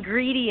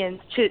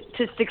ingredients to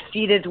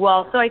succeed as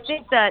well. So I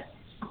think that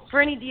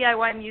for any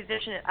DIY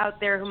musician out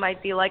there who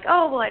might be like,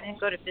 oh, well, I didn't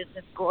go to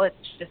business school, it's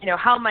just,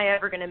 how am I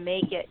ever going to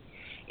make it?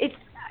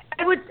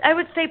 I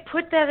would say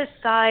put that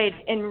aside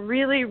and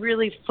really,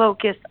 really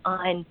focus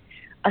on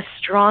a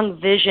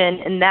strong vision,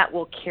 and that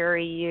will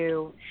carry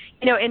you.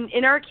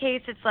 In our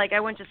case, it's like I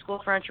went to school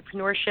for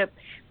entrepreneurship.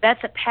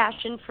 That's a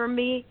passion for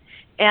me,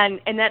 and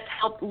that's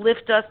helped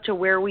lift us to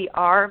where we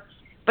are.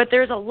 But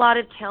there's a lot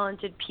of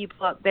talented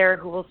people out there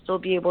who will still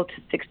be able to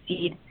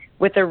succeed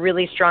with a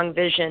really strong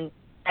vision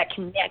that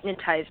can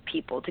magnetize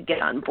people to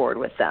get on board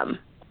with them.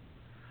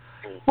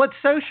 What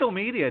social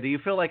media, do you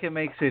feel like it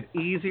makes it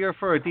easier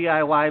for a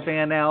DIY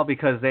band now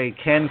because they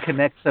can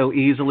connect so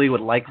easily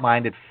with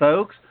like-minded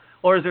folks?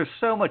 Or is there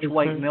so much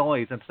white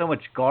noise and so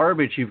much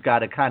garbage you've got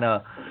to kind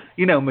of,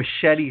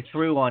 machete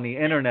through on the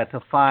internet to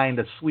find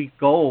the sweet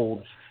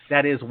gold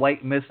that is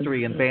white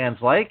mystery and bands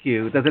like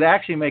you? Does it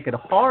actually make it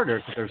harder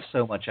because there's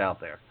so much out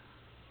there?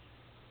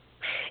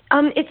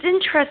 It's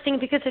interesting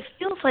because it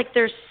feels like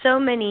there's so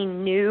many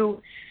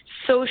new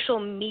social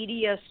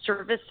media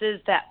services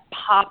that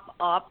pop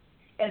up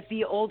as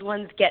the old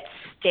ones get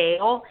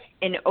stale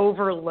and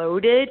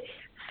overloaded.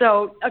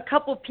 So a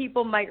couple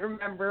people might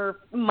remember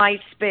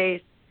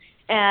MySpace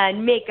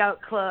and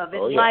Makeout Club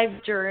and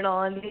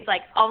LiveJournal and these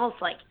almost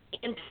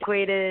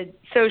antiquated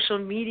social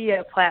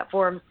media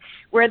platforms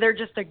where they're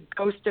just a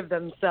ghost of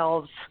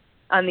themselves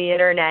on the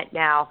internet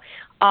now.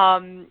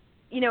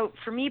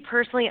 For me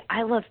personally,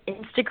 I love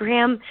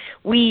Instagram.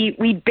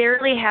 We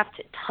barely have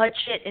to touch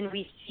it, and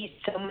we see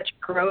so much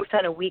growth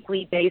on a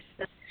weekly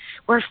basis.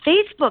 Where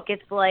Facebook,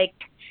 it's like,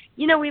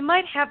 we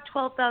might have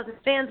 12,000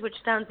 fans, which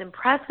sounds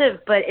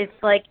impressive, but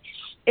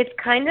it's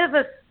kind of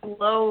a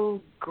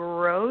slow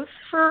growth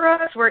for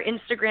us, where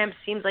Instagram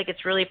seems like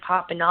it's really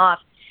popping off,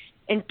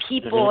 and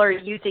people are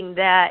using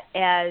that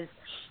as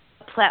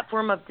a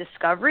platform of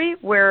discovery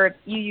where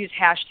you use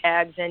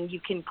hashtags and you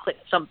can click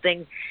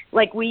something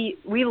like we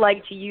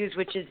like to use,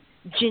 which is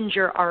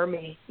Ginger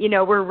Army.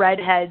 We're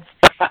redheads,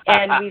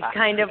 and we've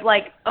kind of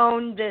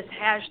owned this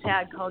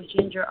hashtag called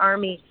Ginger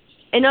Army,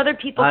 and other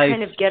people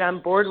kind of get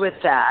on board with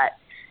that.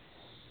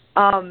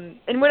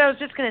 And what I was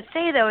just going to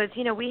say, though, is,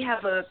 we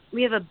have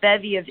a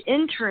bevy of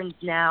interns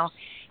now,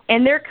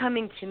 and they're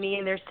coming to me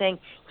and they're saying,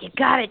 you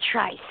got to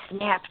try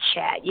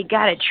Snapchat. You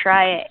got to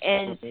try it.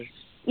 And,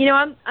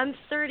 I'm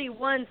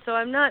 31, so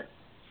I'm not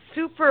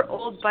super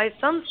old by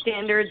some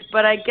standards,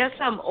 but I guess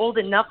I'm old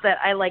enough that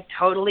I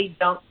totally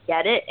don't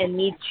get it and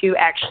need to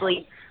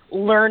actually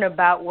learn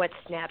about what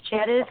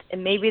Snapchat is.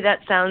 And maybe that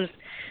sounds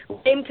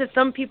lame to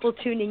some people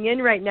tuning in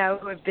right now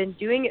who have been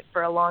doing it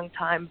for a long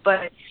time,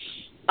 but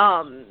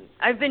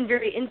I've been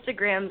very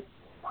Instagram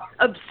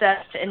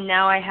obsessed, and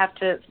now I have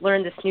to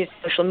learn this new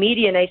social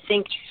media. And I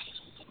think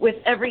with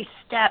every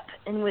step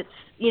and with,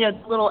 the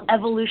little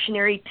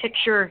evolutionary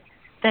picture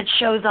that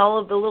shows all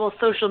of the little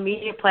social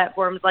media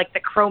platforms like the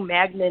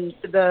Cro-Magnon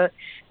to the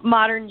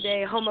modern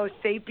day Homo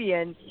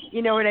sapien,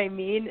 you know what I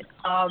mean?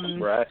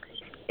 Right.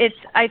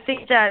 I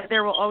think that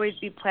there will always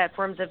be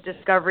platforms of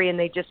discovery, and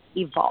they just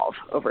evolve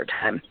over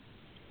time.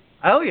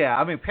 Oh, yeah.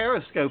 I mean,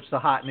 Periscope's the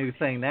hot new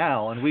thing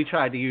now, and we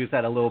tried to use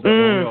that a little bit when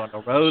we were on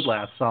the road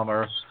last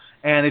summer.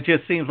 And it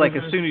just seems like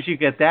Mm-hmm. as soon as you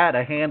get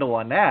a handle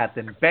on that,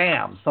 then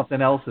bam,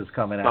 something else is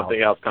coming out.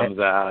 Something else comes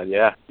out.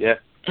 Yeah.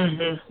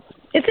 Mm-hmm.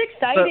 It's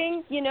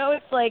exciting,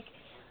 It's like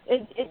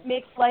it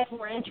makes life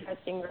more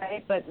interesting,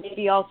 right? But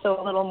maybe also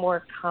a little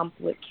more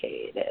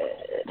complicated.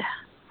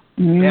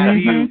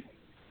 Yeah.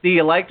 Do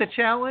you like the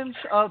challenge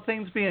of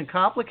things being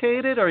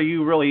complicated, or are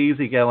you really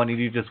easygoing and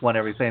you just want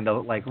everything to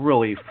like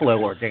really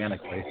flow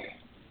organically?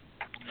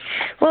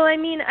 Well, I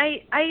mean,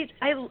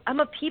 I'm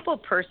a people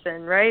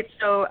person, right?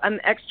 So I'm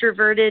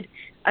extroverted.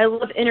 I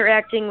love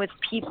interacting with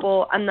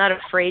people. I'm not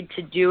afraid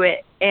to do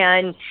it.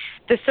 And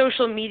the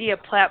social media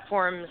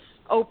platforms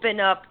open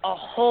up a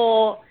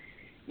whole,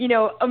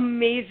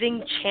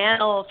 amazing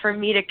channel for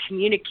me to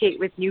communicate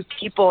with new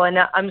people. And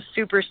I'm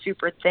super,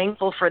 super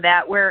thankful for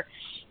that. Where,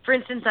 for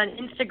instance, on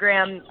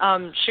Instagram,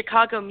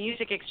 Chicago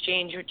Music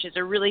Exchange, which is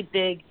a really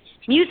big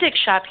music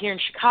shop here in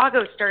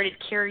Chicago, started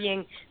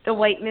carrying the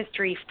White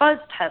Mystery Fuzz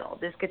pedal,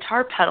 this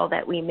guitar pedal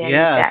that we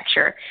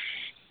manufacture.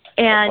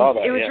 And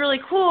it was really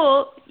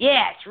cool.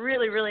 Yeah, it's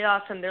really, really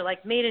awesome. They're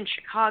like made in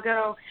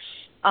Chicago.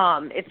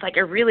 It's like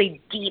a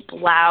really deep,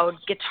 loud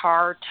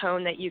guitar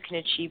tone that you can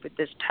achieve with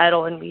this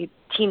pedal. And we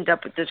teamed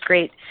up with this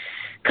great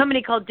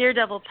company called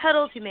Daredevil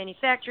Pedals who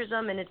manufactures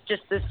them. And it's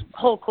just this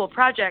whole cool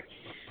project.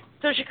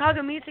 So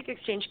Chicago Music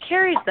Exchange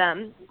carries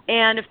them.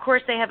 And, of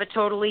course, they have a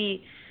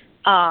totally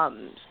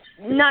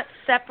not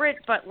separate,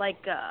 but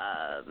like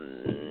a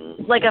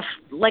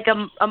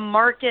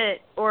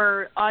market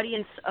or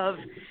audience of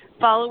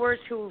followers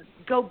who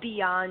go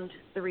beyond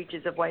the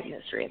reaches of White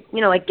Mystery.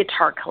 Like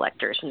guitar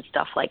collectors and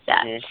stuff like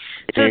that.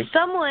 Mm-hmm. So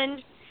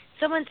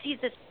someone sees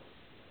this.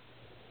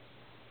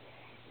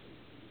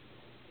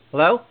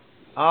 Hello?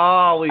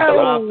 Oh, we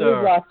dropped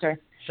her. We lost her.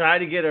 Try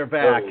to get her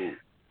back. Oh.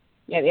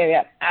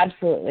 Yeah,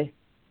 absolutely.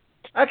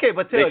 Okay,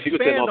 but to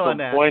expand on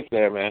that. Points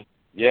there, man.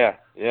 Yeah.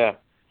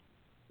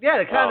 Yeah,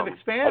 to kind of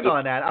expand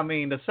on that, I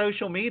mean, the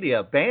social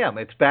media, bam,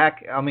 it's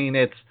back. I mean,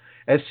 it's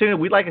as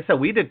soon like I said,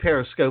 we did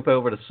Periscope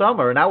over the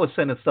summer, and I was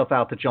sending stuff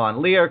out to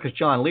John Lear because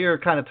John Lear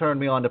kind of turned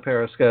me on to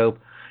Periscope,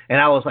 and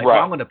I was like, well,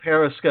 I'm going to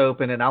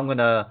Periscope, and then I'm going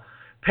to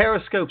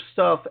Periscope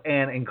stuff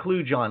and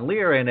include John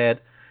Lear in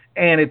it,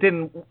 and it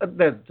didn't.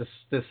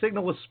 The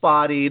signal was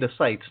spotty, the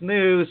site's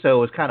new, so it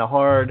was kind of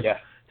hard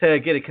to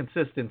get a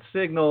consistent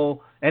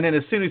signal, and then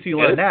as soon as you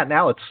learn that,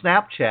 now it's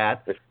Snapchat,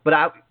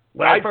 but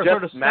when I first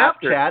heard of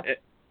Snapchat,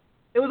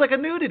 it was like a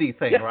nudity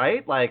thing,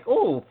 right? Like,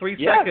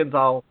 3 seconds,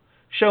 I'll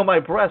show my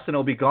breasts, and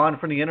it'll be gone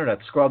from the internet,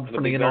 scrubbed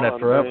from the internet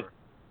forever. Right?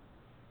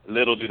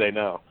 Little do they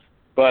know.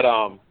 But,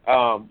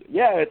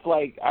 it's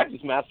like I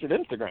just mastered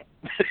Instagram.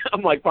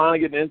 I'm, like, finally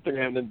getting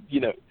Instagram, and,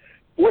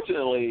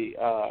 fortunately.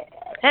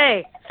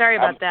 Hey, sorry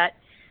about that.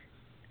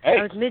 Hey.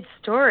 I was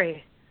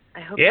mid-story. I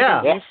hope you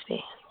didn't miss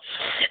me.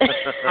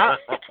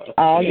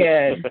 All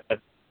good.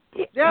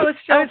 Yeah, let's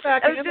jump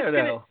back in there,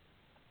 though.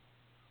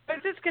 I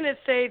was just going to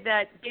say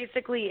that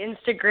basically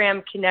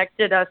Instagram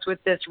connected us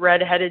with this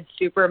redheaded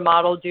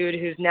supermodel dude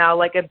who's now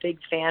like a big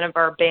fan of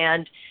our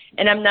band.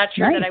 And I'm not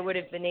sure that I would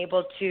have been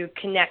able to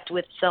connect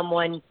with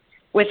someone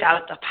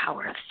without the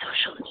power of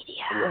social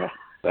media.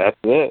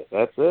 Yeah,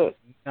 that's it.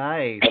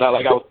 Nice. And I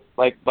was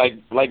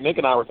like Nick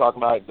and I were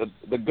talking about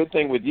the good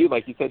thing with you,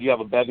 like you said, you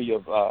have a bevy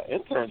of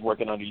interns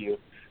working under you.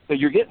 So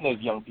you're getting those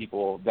young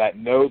people that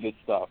know this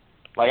stuff.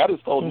 Like I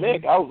just told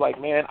Nick, I was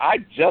like, man, I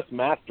just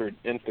mastered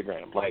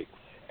Instagram. Like,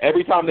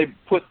 every time they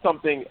put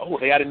something,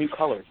 they added new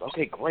colors.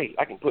 Okay, great.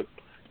 I can put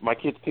my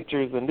kids'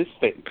 pictures in this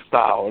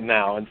style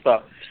now and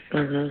stuff.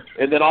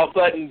 Mm-hmm. And then all of a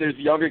sudden, there's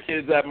younger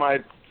kids that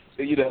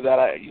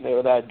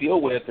that I deal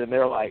with, and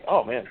they're like,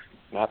 oh man,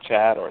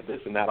 Snapchat or this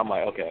and that. I'm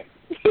like, okay.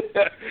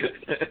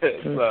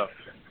 So.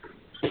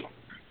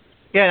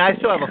 Yeah, and I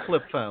still have a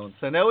flip phone,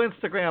 so no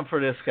Instagram for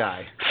this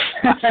guy.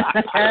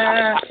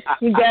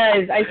 He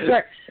does, I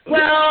swear.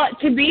 Well,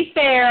 to be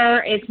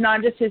fair, it's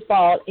not just his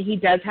fault. He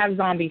does have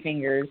zombie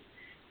fingers,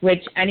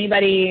 which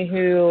anybody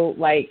who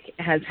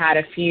has had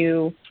a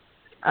few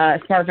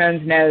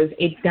smartphones knows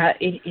it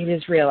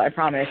is real. I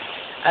promise.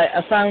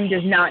 A phone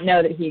does not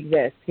know that he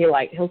exists.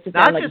 He'll sit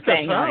down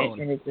bang on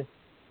it, and it's just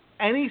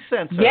any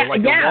sensor, a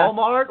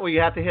Walmart where you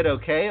have to hit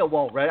OK, it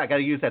won't read. I got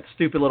to use that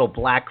stupid little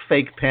black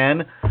fake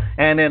pen,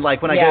 and then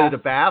when I go to the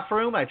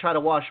bathroom, I try to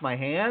wash my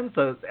hands,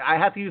 so I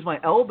have to use my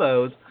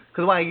elbows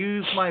because when I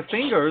use my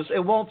fingers, it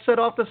won't set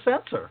off the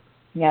sensor.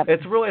 Yep.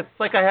 It's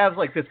like I have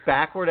this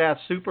backward-ass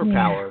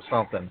superpower or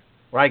something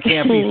where I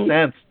can't be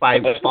sensed by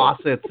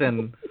faucets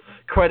and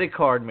credit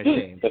card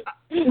machines.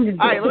 All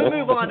right, let me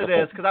move on to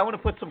this because I want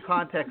to put some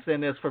context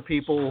in this for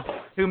people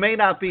who may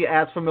not be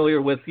as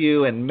familiar with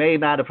you and may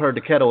not have heard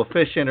the Kettle of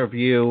Fish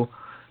interview.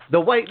 The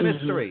White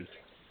Mystery,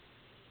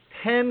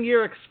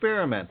 10-year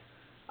experiment,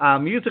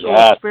 musical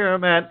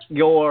experiment.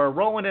 You're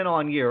rolling in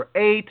on year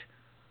 8,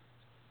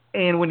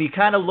 and when you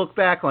kind of look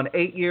back on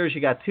 8 years,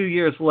 you got 2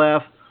 years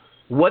left.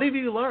 What have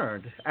you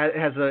learned?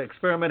 Has the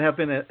experiment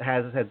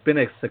has been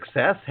a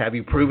success? Have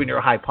you proven your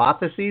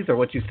hypotheses or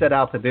what you set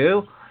out to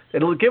do?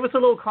 It'll give us a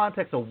little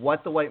context of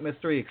what the White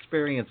Mystery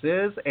experience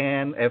is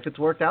and if it's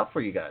worked out for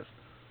you guys.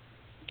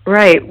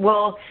 Right.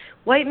 Well,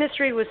 White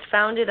Mystery was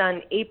founded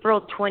on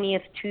April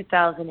 20th,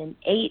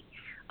 2008,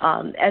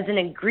 as an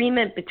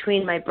agreement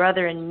between my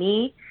brother and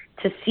me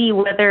to see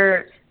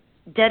whether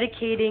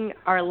dedicating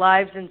our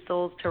lives and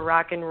souls to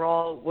rock and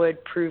roll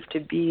would prove to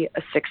be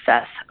a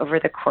success over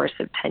the course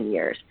of 10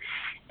 years.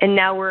 And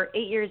now we're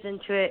 8 years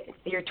into it. It's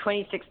the year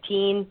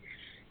 2016.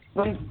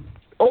 When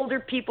older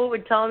people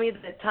would tell me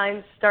that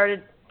time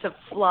started to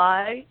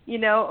fly,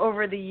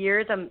 over the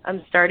years,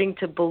 I'm starting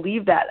to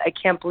believe that. I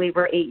can't believe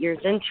we're 8 years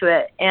into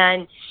it.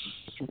 And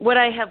what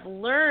I have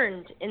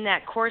learned in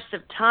that course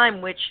of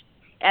time, which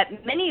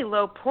at many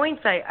low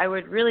points I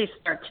would really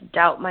start to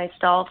doubt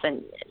myself.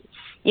 And,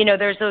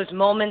 there's those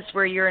moments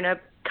where you're in a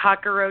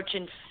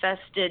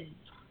cockroach-infested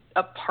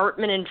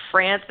apartment in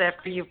France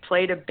after you've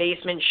played a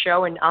basement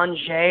show in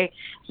Angers,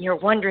 and you're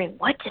wondering,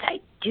 what did I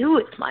do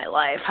with my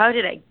life? How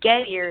did I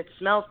get here? It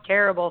smells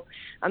terrible.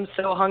 I'm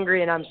so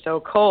hungry and I'm so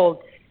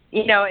cold.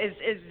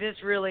 Is this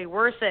really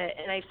worth it?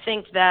 And I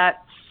think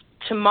that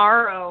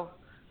tomorrow,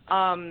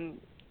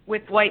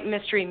 with White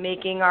Mystery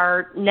making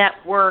our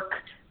network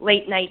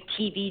late night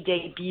TV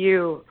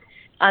debut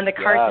on the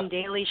Carson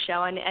Daly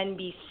Show on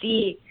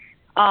NBC,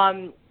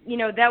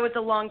 that was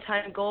a long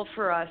time goal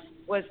for us,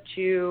 was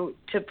to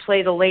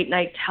play the late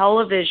night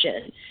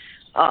television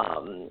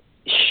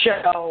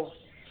show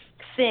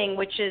thing,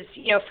 which is,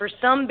 for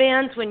some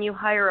bands, when you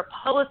hire a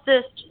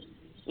publicist,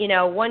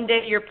 one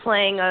day you're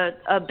playing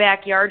a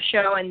backyard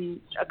show and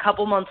a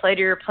couple months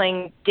later you're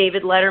playing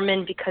David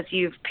Letterman because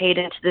you've paid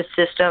into the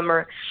system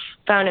or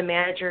found a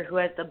manager who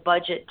has the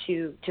budget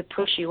to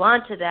push you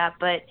onto that.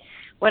 But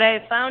what I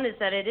have found is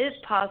that it is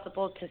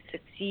possible to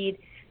succeed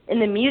in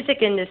the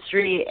music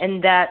industry,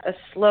 and that a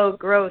slow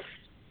growth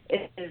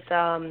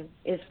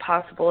is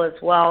possible as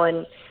well.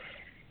 And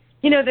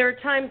there are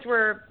times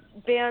where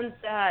bands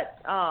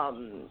that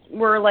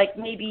were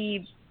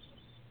maybe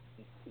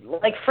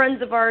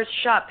friends of ours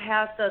shot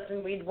past us,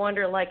 and we'd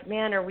wonder,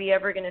 man, are we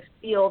ever going to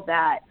feel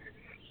that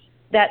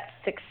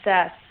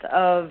success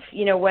of,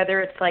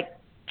 whether it's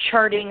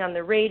charting on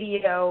the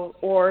radio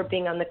or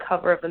being on the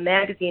cover of a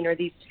magazine or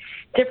these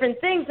different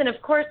things. And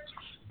of course,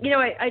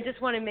 I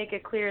just want to make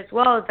it clear as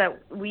well that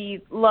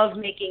we love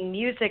making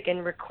music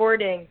and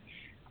recording,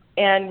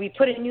 and we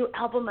put a new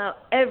album out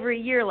every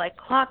year like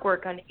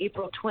clockwork on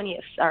April 20th,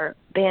 our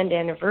band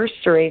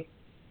anniversary.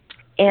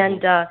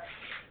 And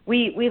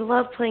we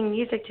love playing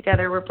music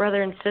together. We're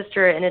brother and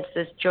sister, and it's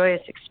this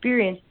joyous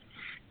experience.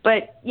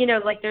 But,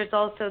 there's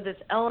also this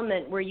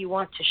element where you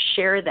want to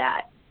share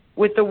that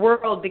with the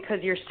world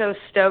because you're so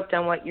stoked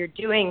on what you're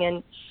doing.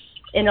 And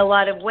in a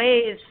lot of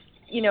ways,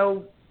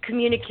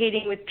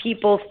 communicating with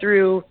people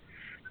through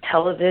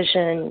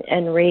television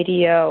and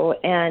radio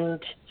and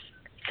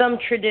some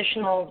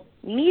traditional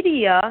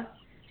media,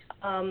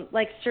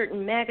 like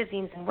certain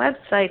magazines and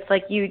websites,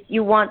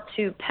 you want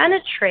to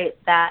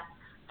penetrate that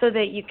so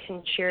that you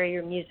can share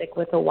your music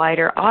with a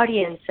wider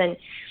audience. And,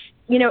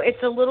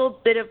 it's a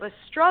little bit of a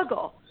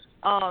struggle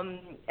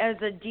as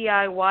a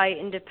DIY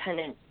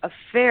independent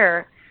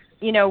affair.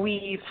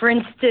 For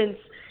instance,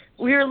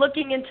 we were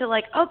looking into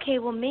okay,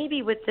 well,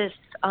 maybe with this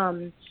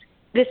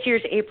this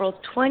year's April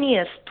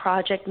 20th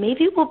project,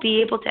 maybe we'll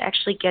be able to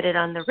actually get it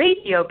on the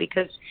radio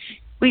because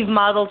we've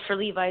modeled for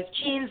Levi's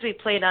Jeans. We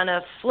played on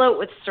a float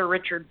with Sir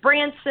Richard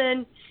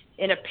Branson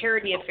in a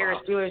parody of Ferris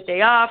Bueller's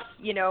Day Off.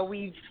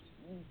 We've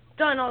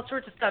done all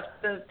sorts of stuff.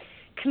 The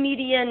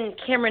comedian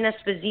Cameron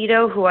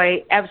Esposito, who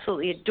I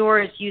absolutely adore,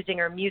 is using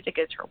our music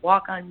as her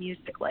walk-on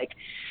music.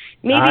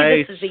 Maybe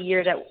nice. This is the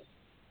year that,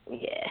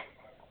 yeah.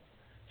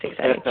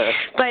 Exciting.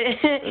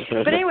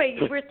 But anyway,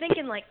 we're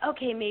thinking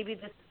okay, maybe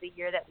this is the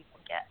year that we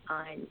can get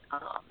on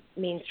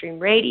mainstream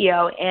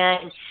radio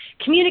and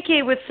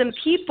communicate with some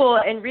people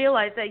and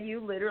realize that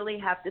you literally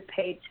have to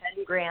pay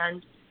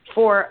 $10,000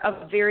 for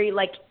a very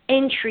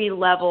entry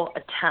level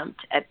attempt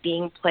at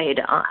being played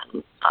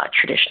on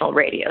traditional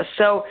radio.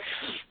 So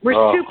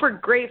we're super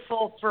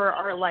grateful for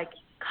our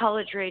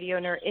college radio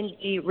and our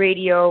indie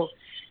radio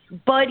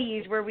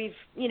buddies where we've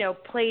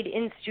played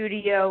in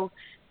studio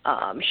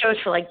shows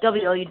for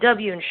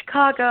WLUW in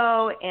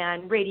Chicago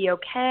and Radio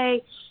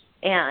K,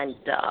 and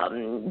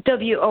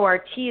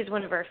WORT is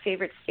one of our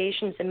favorite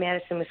stations in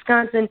Madison,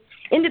 Wisconsin.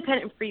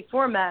 Independent free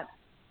format,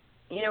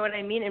 you know what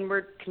I mean? And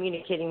we're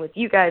communicating with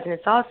you guys, and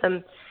it's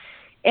awesome.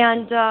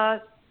 And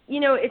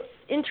it's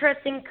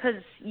interesting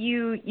because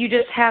you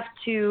just have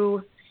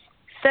to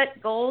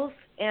set goals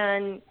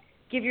and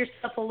give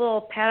yourself a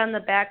little pat on the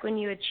back when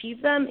you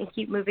achieve them and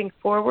keep moving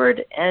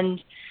forward.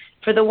 And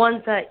for the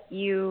ones that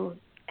you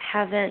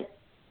haven't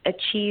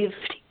achieved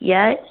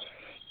yet,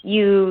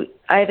 you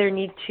either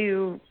need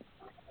to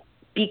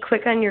be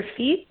quick on your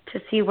feet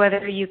to see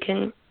whether you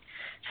can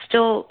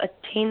still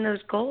attain those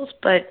goals,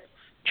 but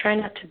try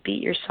not to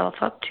beat yourself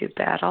up too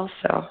bad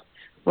also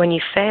when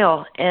you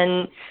fail.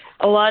 And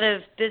a lot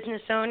of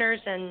business owners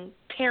and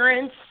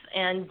parents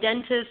and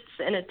dentists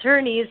and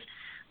attorneys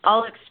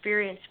all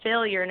experience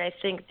failure, and I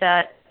think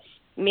that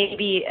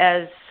maybe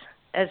as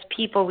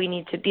people we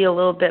need to be a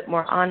little bit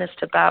more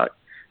honest about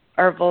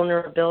our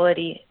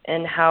vulnerability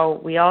and how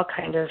we all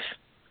kind of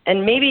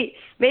And maybe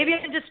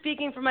I'm just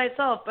speaking for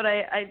myself, but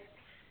I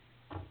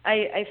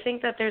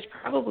think that there's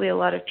probably a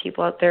lot of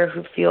people out there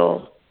who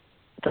feel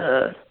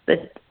the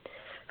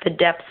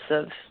depths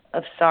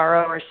of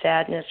sorrow or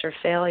sadness or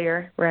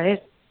failure,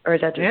 right? Or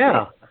is that just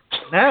yeah?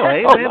 me? No,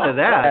 amen to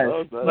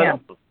that.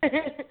 Yeah.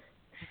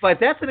 But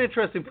that's an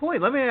interesting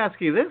point. Let me ask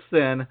you this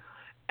then.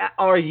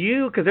 Are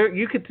you, because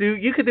you could do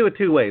it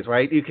two ways,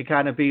 right? You could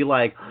kind of be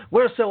like,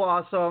 we're so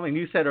awesome, and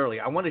you said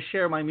earlier, I want to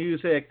share my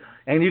music,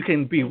 and you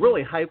can be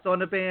really hyped on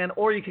the band,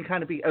 or you can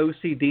kind of be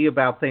OCD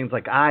about things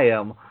like I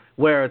am,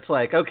 where it's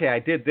like, okay, I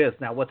did this,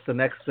 now what's the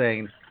next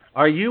thing?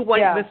 Are you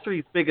White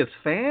Mystery's biggest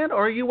fan,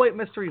 or are you White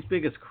Mystery's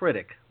biggest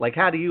critic? Like,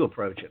 how do you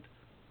approach it?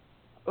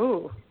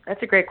 Ooh,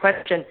 that's a great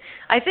question.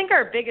 I think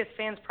our biggest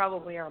fan's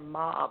probably our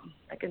mom.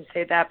 I can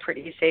say that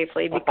pretty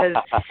safely because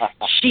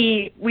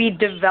we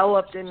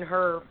developed in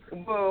her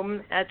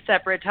womb at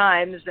separate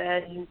times,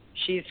 and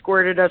she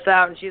squirted us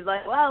out, and she's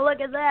like, wow, look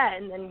at that.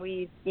 And then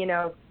we,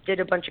 did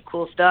a bunch of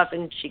cool stuff,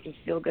 and she can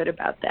feel good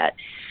about that.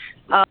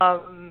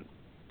 And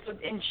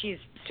she's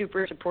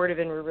super supportive,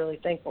 and we're really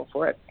thankful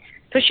for it.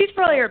 So she's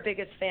probably our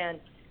biggest fan.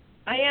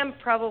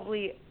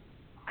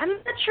 I'm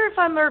not sure if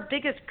I'm our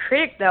biggest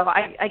critic, though.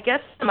 I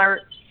guess I'm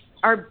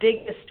our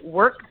biggest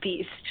work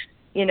beast,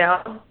 and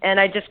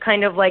I just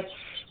kind of like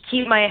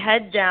keep my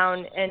head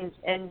down and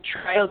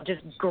try to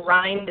just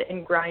grind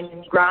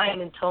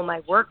until my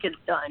work is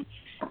done.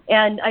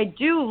 And I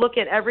do look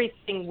at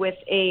everything with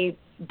a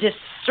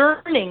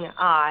discerning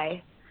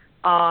eye,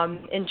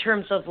 in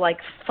terms of like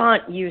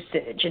font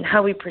usage and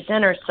how we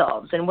present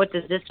ourselves and what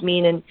does this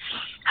mean and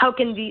how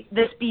can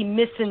this be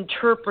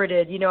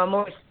misinterpreted. I'm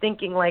always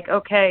thinking like,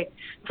 okay,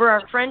 for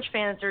our French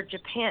fans or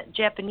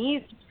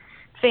Japanese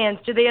fans,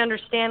 do they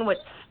understand what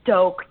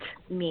stoked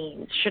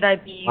means? Should I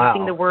be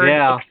using the word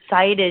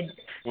excited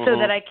so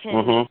that I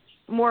can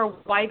more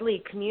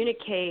widely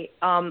communicate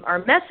our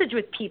message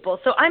with people?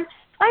 So I'm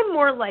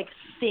more like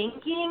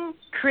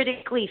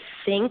critically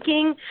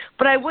thinking,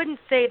 but I wouldn't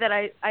say that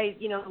I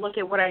look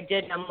at what I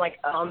did and I'm like,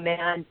 oh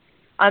man,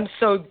 I'm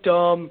so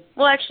dumb.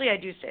 Well, actually, I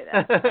do say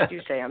that. I do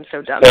say I'm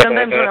so dumb.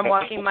 Sometimes when I'm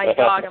walking my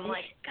dog, I'm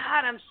like,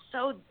 God, I'm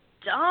so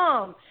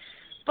dumb.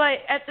 But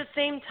at the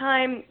same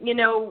time,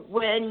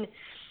 when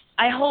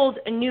I hold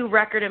a new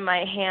record in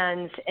my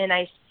hands and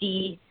I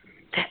see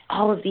that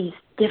all of these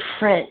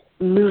different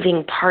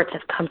moving parts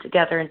have come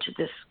together into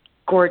this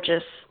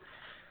gorgeous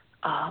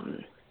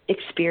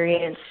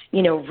experience,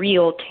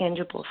 real,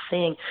 tangible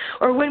thing.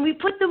 Or when we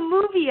put the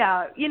movie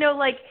out,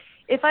 like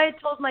if I had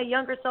told my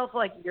younger self,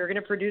 like, you're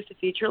going to produce a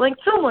feature-length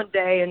film one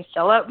day and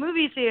sell out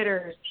movie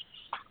theaters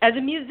as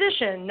a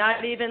musician,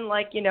 not even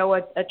like,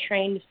 a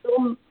trained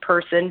film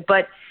person,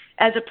 but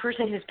as a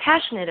person who's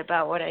passionate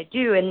about what I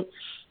do. And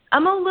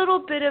I'm a little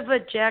bit of a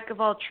jack of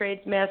all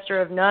trades,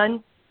 master of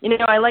none.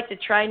 I like to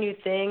try new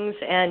things,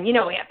 and, we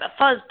have the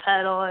fuzz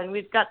pedal, and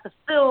we've got the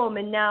film,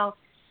 and now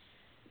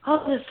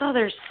all this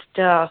other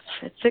stuff.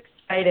 It's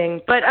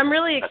exciting. But I'm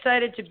really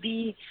excited to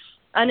be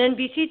on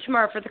NBC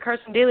tomorrow for the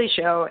Carson Daly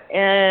Show.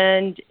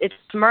 And it's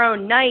tomorrow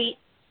night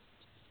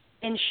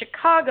in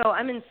Chicago.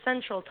 I'm in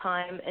Central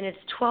Time, and it's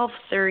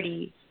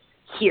 12:30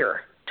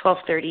 here,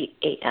 12:30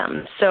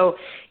 a.m. So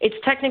it's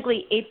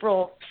technically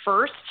April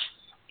 1st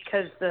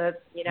because the,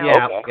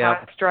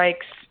 clock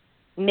strikes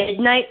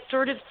midnight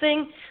sort of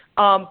thing.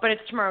 But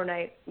it's tomorrow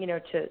night,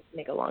 to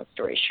make a long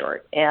story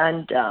short.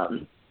 And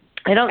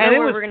I don't know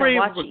where we're going to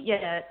watch it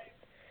yet.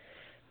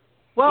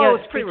 Well,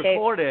 it's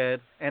pre-recorded,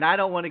 and I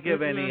don't want to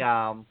give any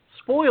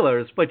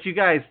spoilers, but you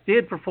guys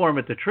did perform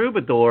at the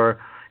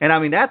Troubadour, and I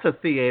mean, that's a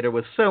theater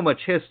with so much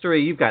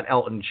history. You've got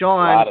Elton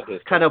John,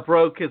 kind of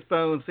broke his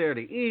bones there,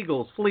 the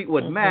Eagles,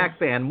 Fleetwood Mac,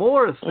 Van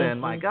Morrison,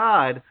 my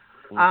God.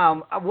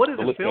 What does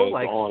it feel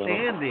like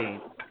standing?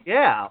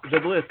 Yeah,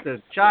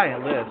 the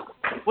giant list.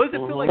 What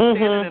does it feel like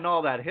standing in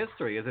all that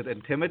history? Is it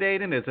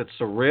intimidating? Is it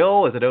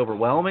surreal? Is it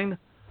overwhelming?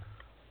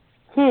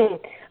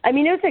 I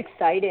mean, it was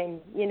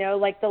exciting,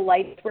 like the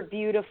lights were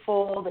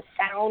beautiful, the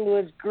sound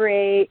was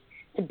great,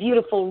 it's a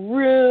beautiful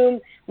room.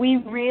 We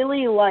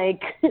really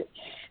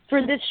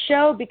for this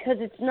show, because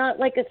it's not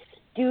like a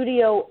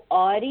studio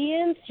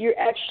audience, you're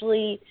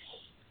actually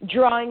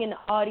drawing an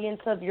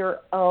audience of your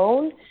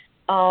own.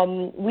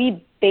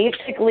 We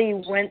basically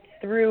went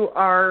through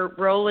our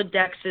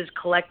Rolodexes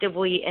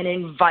collectively and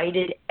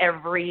invited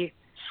every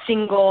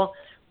single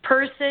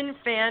person,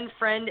 fan,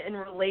 friend, and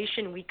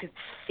relation we could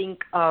think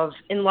of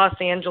in Los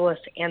Angeles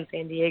and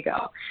San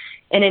Diego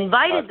and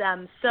invited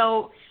them.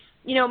 So,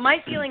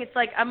 my feeling, it's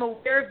like I'm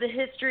aware of the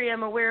history,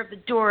 I'm aware of the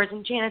Doors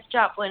and Janis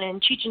Joplin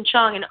and Cheech and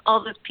Chong and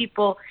all those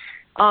people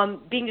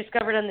being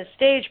discovered on the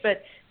stage,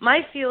 but my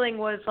feeling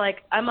was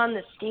like I'm on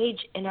the stage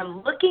and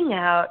I'm looking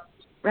out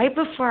right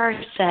before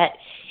our set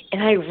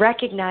and I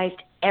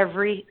recognized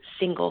every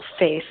single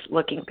face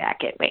looking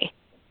back at me.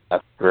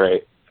 That's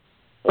great.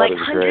 Like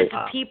hundreds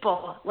of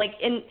people.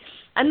 And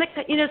I'm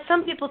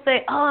some people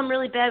say, oh, I'm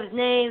really bad with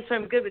names, so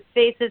I'm good with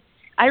faces.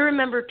 I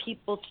remember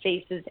people's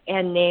faces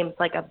and names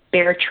like a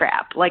bear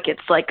trap. Like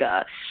it's like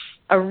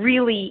a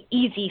really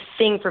easy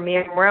thing for me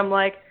where I'm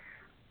like,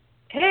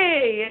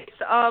 hey, it's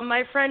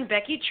my friend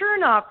Becky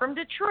Chernoff from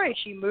Detroit.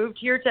 She moved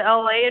here to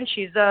LA and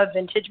she's a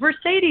vintage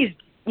Mercedes,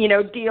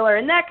 dealer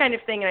and that kind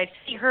of thing. And I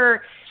see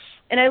her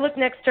and I look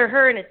next to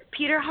her and it's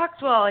Peter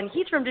Huxwell and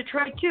he's from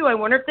Detroit too. I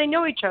wonder if they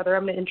know each other.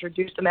 I'm going to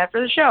introduce them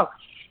after the show.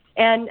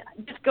 And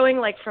just going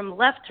like from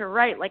left to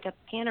right, like a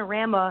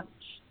panorama,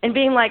 and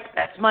being like,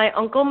 that's my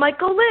Uncle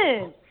Michael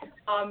Lynn.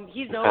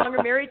 He's no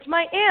longer married to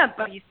my aunt,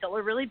 but he's still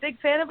a really big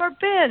fan of our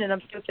band, and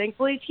I'm so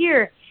thankful he's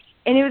here.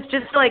 And it was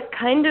just like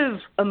kind of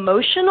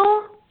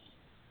emotional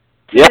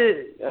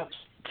to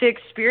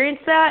experience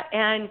that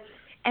and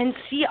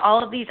see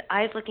all of these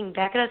eyes looking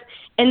back at us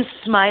and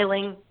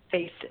smiling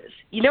faces.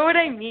 You know what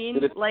I mean?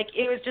 It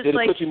was just did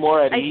it put you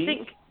more at ease? I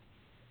think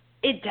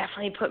it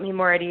definitely put me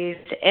more at ease.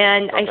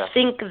 And I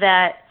think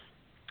that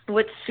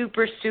what's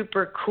super,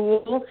 super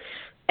cool,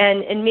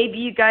 and maybe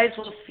you guys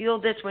will feel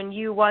this when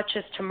you watch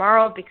us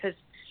tomorrow, because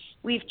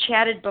we've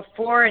chatted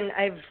before and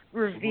I've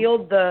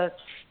revealed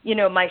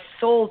my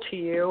soul to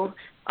you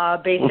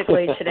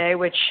basically today,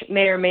 which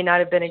may or may not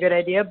have been a good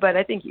idea, but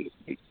I think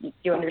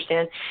you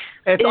understand.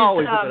 It's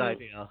always a good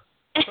idea.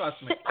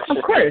 Trust me.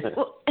 Of course.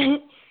 Well,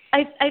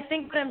 I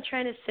think what I'm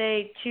trying to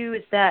say too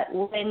is that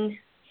when,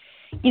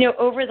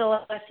 over the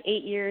last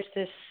 8 years,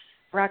 this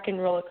rock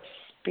and roll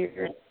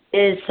experience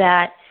is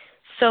that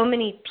so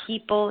many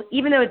people,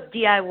 even though it's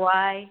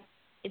DIY,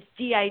 it's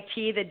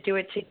DIT, the do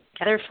it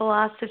together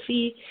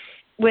philosophy,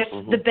 with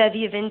the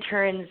bevy of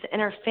interns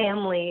and our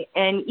family,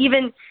 and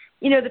even,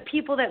 the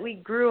people that we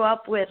grew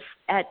up with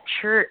at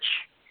church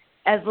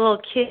as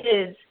little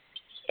kids,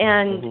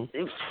 and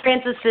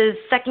Francis's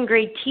second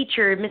grade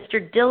teacher,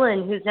 Mr.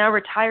 Dillon, who's now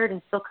retired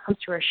and still comes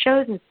to our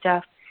shows and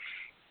stuff.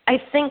 I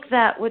think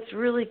that what's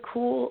really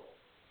cool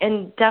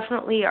and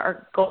definitely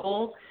our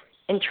goal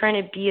in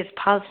trying to be as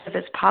positive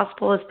as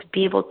possible is to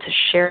be able to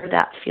share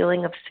that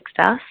feeling of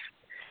success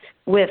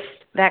with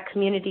that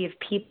community of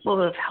people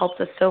who have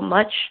helped us so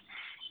much.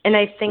 And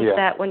I think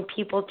that when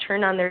people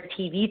turn on their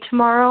TV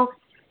tomorrow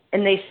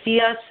and they see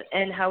us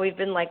and how we've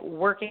been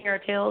working our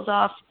tails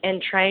off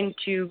and trying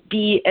to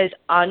be as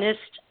honest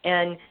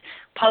and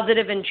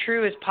positive and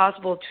true as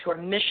possible to our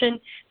mission,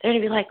 they're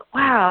going to be like,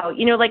 wow,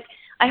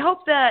 I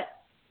hope that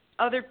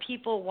other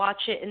people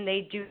watch it and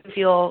they do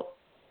feel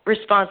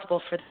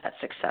responsible for that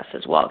success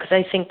as well, because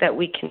I think that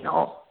we can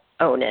all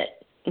own it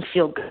and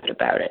feel good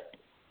about it.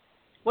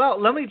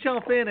 Well, let me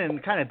jump in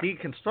and kind of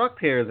deconstruct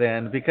here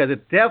then, because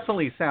it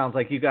definitely sounds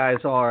like you guys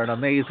are on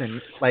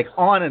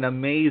an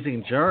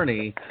amazing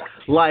journey.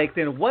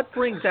 Then what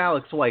brings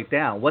Alex White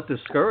down? What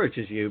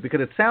discourages you?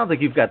 Because it sounds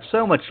like you've got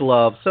so much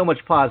love, so much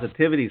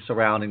positivity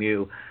surrounding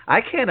you.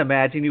 I can't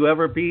imagine you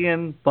ever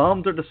being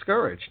bummed or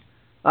discouraged.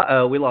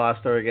 Uh-oh, we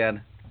lost her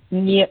again.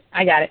 Yep,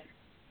 I got it.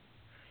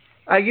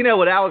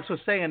 What Alex was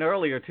saying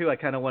earlier, too, I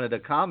kind of wanted to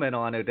comment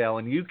on, Odell,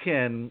 and you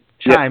can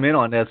chime in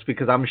on this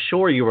because I'm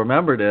sure you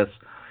remember this.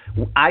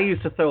 I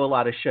used to throw a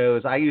lot of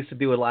shows. I used to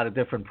do a lot of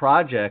different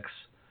projects,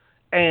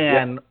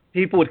 and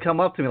people would come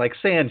up to me like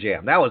Sand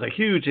Jam. That was a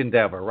huge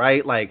endeavor,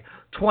 right?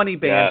 20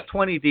 bands,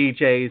 20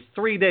 DJs,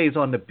 3 days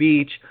on the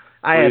beach.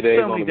 I had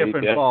so many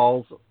different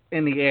balls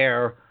in the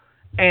air,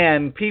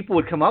 and people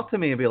would come up to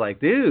me and be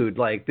like, dude,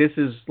 this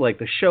is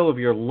the show of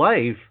your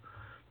life.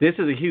 This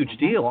is a huge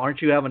deal.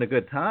 Aren't you having a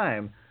good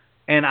time?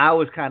 And I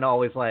was kind of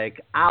always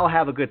like, I'll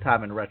have a good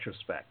time in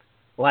retrospect.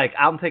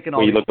 I'm taking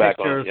all these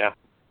pictures.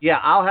 Yeah,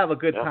 I'll have a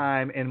good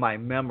time in my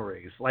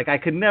memories. I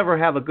could never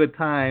have a good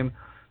time,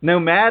 no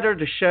matter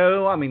the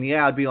show. I mean,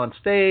 I'd be on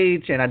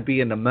stage and I'd be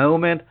in the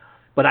moment,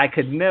 but I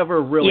could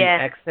never really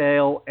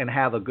exhale and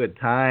have a good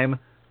time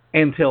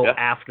until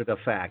after the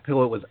fact,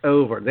 till it was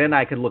over. Then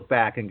I could look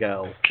back and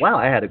go, wow,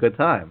 I had a good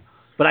time.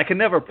 But I could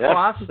never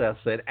process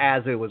it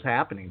as it was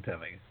happening to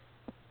me.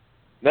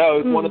 No,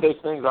 it's one of those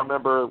things. I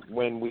remember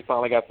when we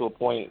finally got to a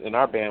point in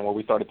our band where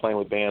we started playing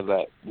with bands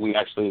that we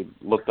actually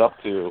looked up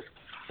to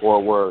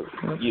or were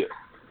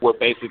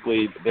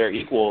basically their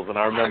equals. And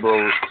I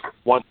remember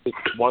one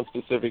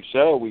specific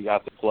show we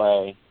got to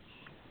play,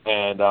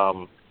 and I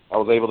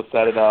was able to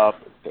set it up,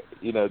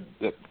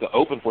 the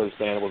open for this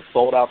band. It was a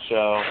sold-out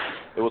show.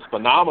 It was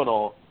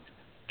phenomenal,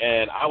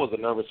 and I was a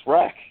nervous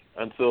wreck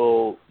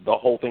until the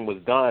whole thing was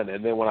done.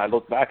 And then when I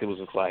looked back, it was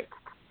just like,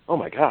 oh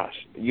my gosh!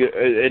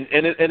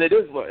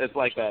 It's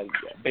like that.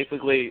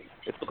 Basically,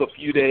 it took a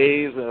few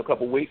days and a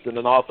couple weeks, and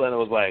then all of a sudden it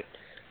was like,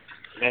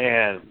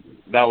 man,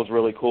 that was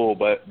really cool.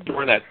 But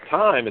during that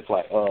time, it's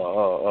like,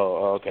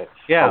 okay,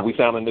 are we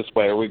sounding this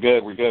way? Are we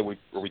good?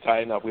 Are we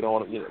tighten up? We don't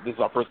want to. This is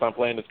our first time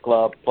playing this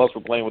club. Plus,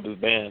 we're playing with this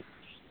band.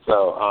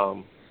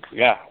 So,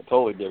 I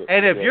totally did it.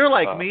 And if you're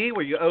like me,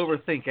 where you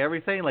overthink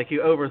everything,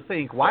 you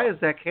overthink, why does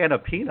that can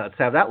of peanuts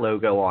have that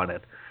logo on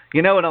it?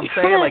 You know what I'm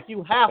saying?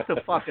 You have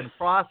to fucking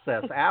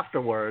process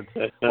afterwards,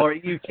 or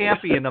you can't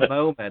be in the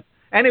moment.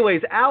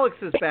 Anyways, Alex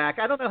is back.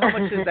 I don't know how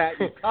much of that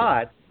you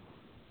caught.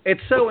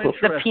 It's so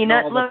interesting. The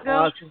peanut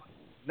logo?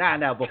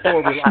 Nah,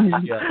 before we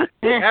lost you.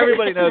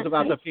 Everybody knows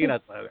about the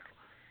peanut logo.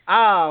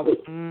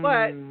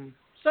 But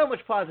so much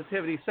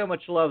positivity, so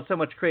much love, so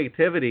much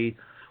creativity.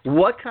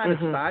 What kind of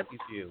stymies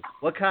you?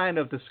 What kind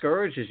of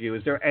discourages you?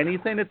 Is there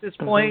anything at this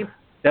point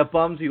that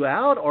bums you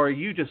out, or are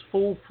you just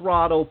full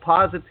throttle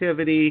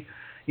positivity?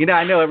 You know,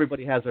 I know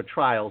everybody has their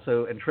trials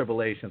and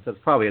tribulations. That's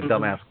probably a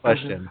dumbass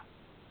question.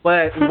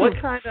 But what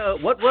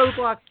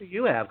roadblocks do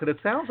you have? Because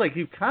it sounds like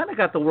you've kind of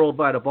got the world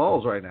by the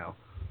balls right now.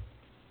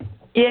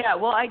 Yeah,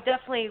 well, I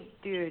definitely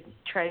do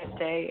try to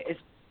stay as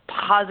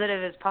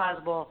positive as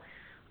possible.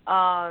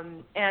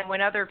 And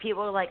when other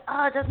people are like,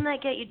 oh, doesn't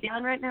that get you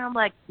down right now? I'm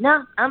like,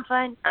 no, I'm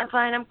fine.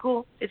 I'm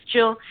cool. It's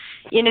chill.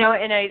 You know,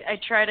 and I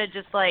try to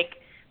just, like,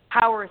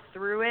 power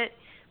through it.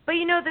 But,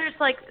 you know, there's,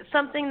 like,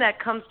 something that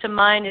comes to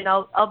mind, and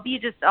I'll be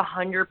just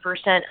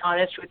 100%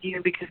 honest with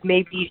you, because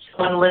maybe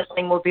someone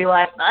listening will be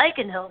like, I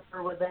can help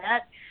her with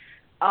that.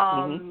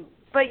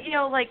 But, you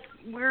know, like,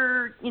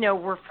 we're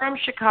from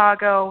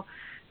Chicago.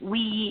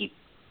 We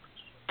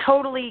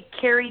totally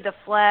carry the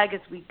flag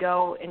as we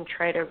go and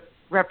try to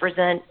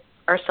represent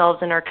ourselves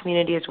and our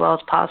community as well as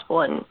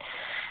possible,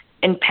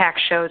 and pack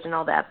shows and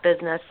all that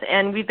business.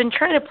 And we've been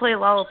trying to play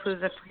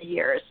Lollapalooza for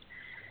years.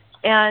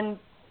 And,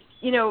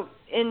 you know,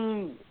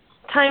 in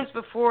times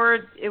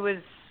before, it was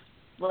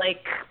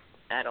like,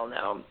 I don't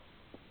know.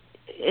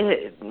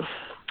 You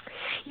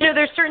know,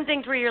 there's certain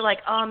things where you're like,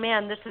 oh,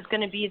 man, this is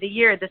going to be the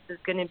year. This is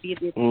going to be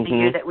the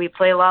year that we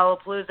play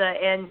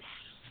Lollapalooza. And,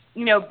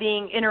 you know,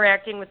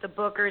 interacting with the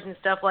bookers and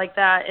stuff like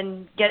that,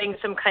 and getting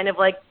some kind of,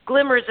 like,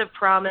 glimmers of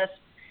promise.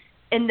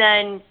 And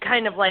then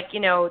kind of like, you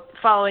know,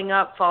 following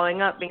up,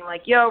 being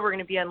like, yo, we're going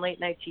to be on late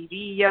night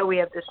TV. Yo, we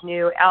have this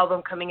new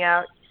album coming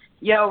out.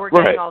 Yo, we're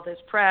getting all this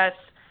press.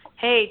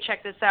 Hey,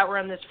 check this out. We're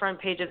on this front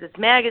page of this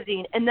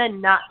magazine. And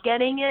then not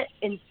getting it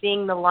and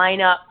seeing the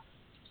lineup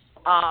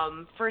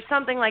for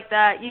something like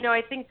that. You know,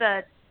 I think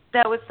that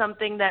was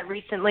something that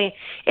recently,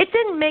 it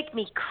didn't make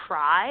me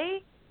cry.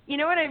 You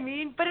know what I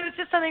mean? But it was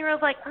just something where I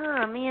was like,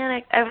 oh,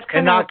 man, I was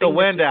kind of knocked the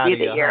wind out of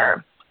you.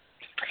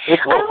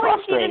 It's I don't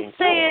frustrating. want you to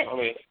say it. I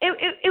mean,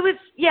 it was,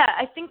 yeah,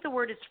 I think the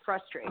word is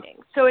frustrating.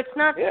 So it's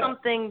not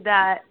something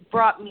that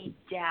brought me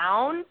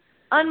down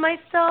on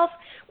myself,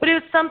 but it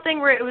was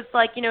something where it was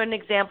like, you know, an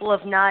example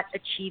of not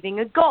achieving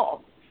a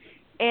goal.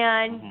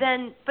 And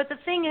then, but the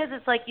thing is,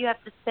 it's like you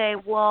have to say,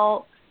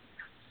 well,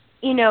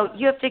 you know,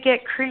 you have to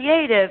get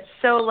creative.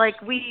 So,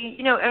 like, we,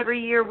 you know,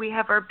 every year we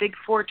have our big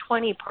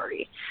 420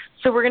 party.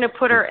 So we're going to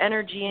put our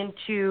energy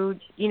into,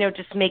 you know,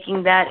 just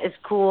making that as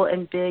cool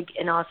and big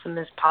and awesome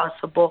as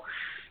possible.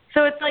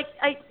 So it's like,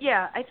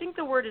 I think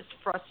the word is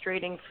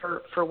frustrating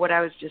for what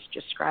I was just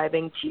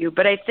describing to you.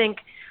 But I think,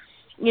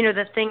 you know,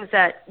 the things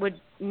that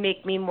would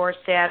make me more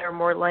sad are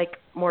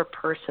more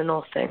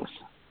personal things,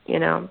 you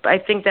know. But I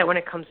think that when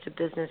it comes to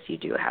business, you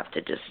do have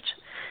to just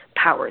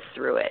power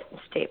through it and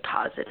stay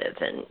positive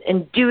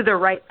and do the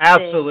right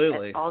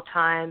thing at all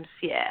times.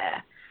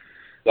 Yeah.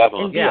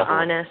 Definitely. And be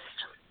honest.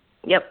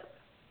 Yep.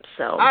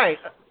 So. All right.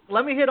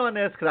 Let me hit on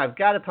this because I've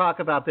got to talk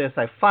about this.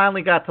 I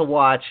finally got to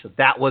watch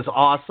That Was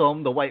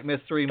Awesome, the White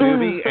Mystery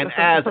movie, and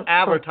as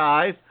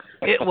advertised,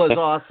 it was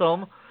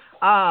awesome.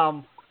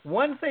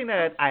 One thing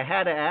that I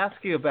had to ask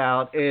you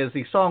about is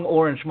the song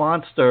Orange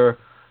Monster.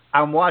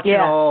 I'm watching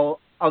all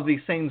of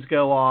these things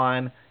go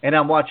on, and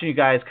I'm watching you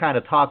guys kind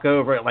of talk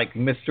over it like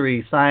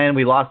Mystery Science.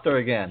 We lost her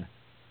again.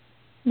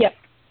 Yep.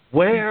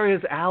 Where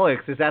is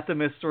Alex? Is that the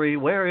mystery?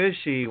 Where is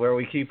she where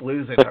we keep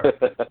losing her?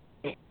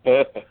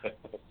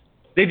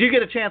 Did you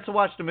get a chance to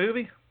watch the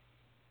movie?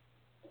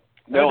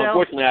 No,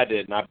 unfortunately I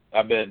didn't.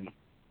 I've been,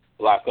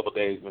 the last couple of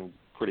days, been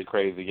pretty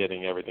crazy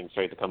getting everything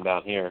straight to come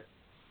down here.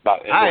 All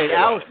right,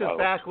 Alex is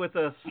back with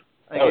us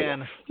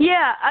again.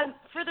 Yeah,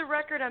 for the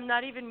record, I'm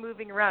not even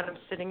moving around. I'm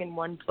sitting in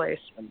one place.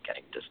 I'm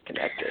getting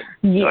disconnected.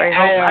 Yeah, so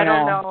I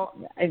don't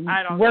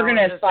know. We're going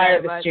to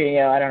fire the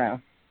studio. I don't know.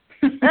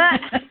 So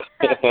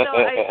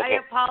I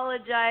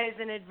apologize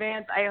in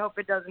advance. I hope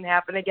it doesn't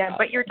happen again.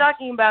 But you're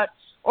talking about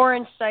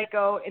Orange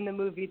Psycho in the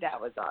movie. That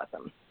was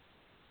awesome.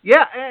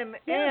 Yeah,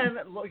 and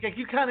like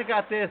you kind of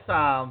got this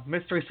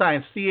Mystery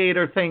Science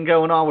Theater thing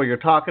going on where you're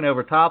talking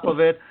over top of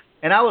it.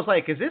 And I was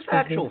like, is this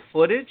actual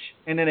footage?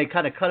 And then they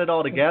kind of cut it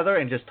all together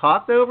and just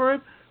talked over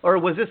it? Or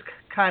was this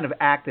kind of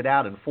acted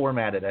out and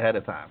formatted ahead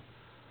of time?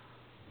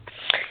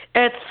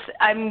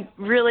 I'm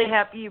really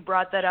happy you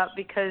brought that up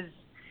because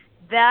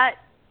that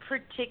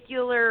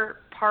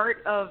particular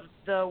part of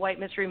the White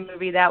Mystery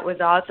movie that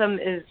was awesome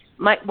is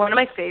one of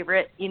my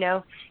favorite, you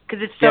know,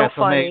 because it's so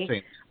funny.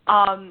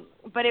 Amazing.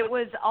 But it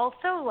was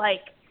also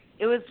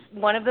it was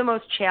one of the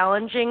most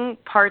challenging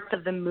parts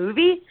of the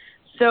movie.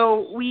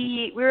 So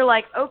we were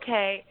like,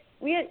 okay,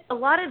 a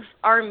lot of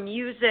our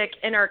music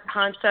and our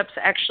concepts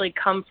actually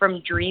come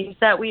from dreams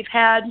that we've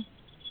had,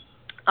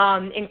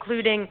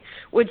 including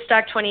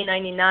Woodstock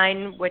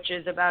 2099, which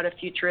is about a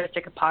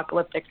futuristic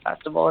apocalyptic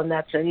festival, and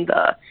that's in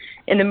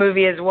the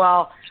movie as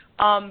well.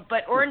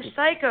 But Orange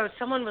Psycho,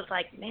 someone was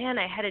like, man,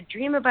 I had a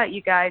dream about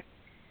you guys,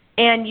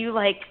 and you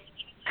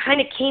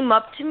kind of came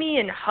up to me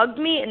and hugged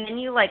me, and then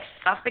you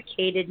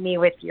suffocated me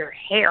with your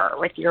hair,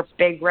 with your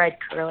big red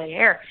curly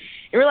hair.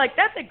 You were like,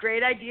 that's a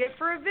great idea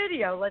for a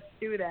video. Let's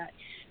do that.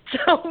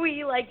 So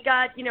we like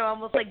got,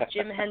 almost like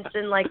Jim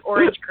Henson, like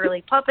orange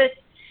curly puppets.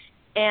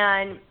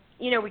 And,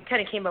 we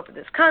kind of came up with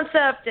this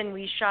concept, and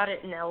we shot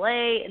it in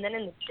L.A. and then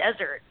in the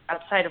desert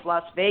outside of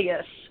Las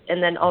Vegas,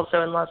 and then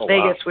also in Las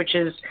Vegas, wow. which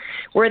is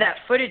where that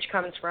footage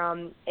comes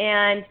from.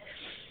 And,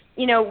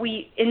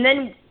 and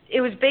then it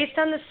was based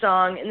on the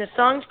song, and the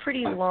song's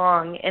pretty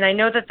long, and I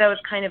know that was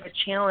kind of a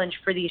challenge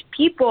for these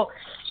people,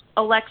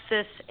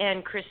 Alexis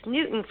and Chris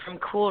Newton from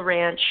Cool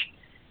Ranch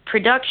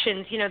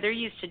Productions. They're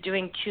used to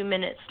doing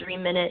 2-minute,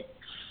 3-minute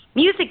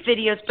music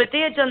videos, but they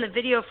had done the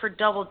video for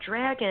Double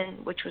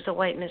Dragon, which was a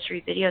white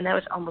mystery video, and that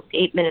was almost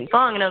 8 minutes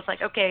long. And I was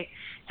like, okay,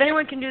 if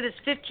anyone can do this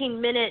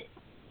 15-minute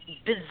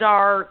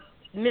bizarre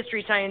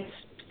mystery science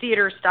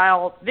theater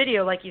style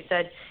video, like you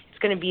said, it's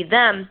going to be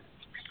them.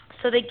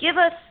 So they give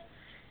us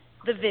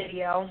the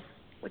video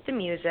with the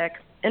music,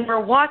 and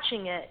we're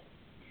watching it.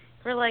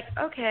 We're like,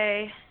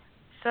 okay,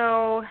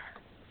 so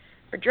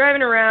we're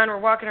driving around, we're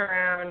walking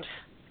around.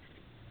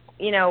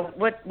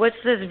 What's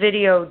this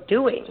video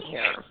doing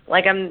here?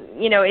 Like,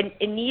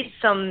 it needs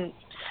some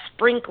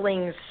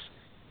sprinklings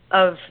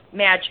of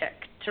magic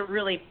to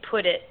really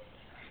put it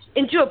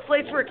into a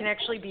place where it can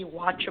actually be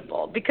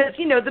watchable. Because,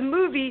 the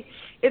movie,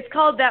 it's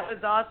called That Was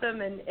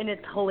Awesome, and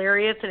it's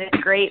hilarious and it's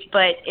great,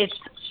 but it's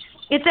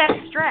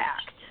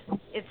abstract.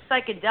 It's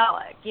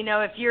psychedelic.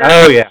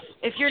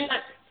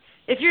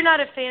 If you're not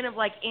a fan of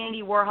like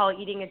Andy Warhol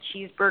eating a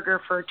cheeseburger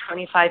for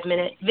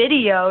 25-minute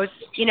videos,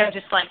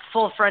 just like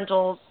full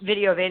frontal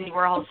video of Andy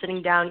Warhol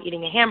sitting down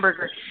eating a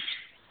hamburger,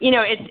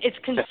 it's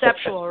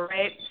conceptual,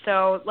 right?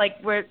 So like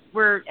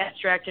we're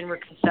abstract and we're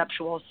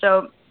conceptual.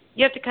 So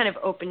you have to kind of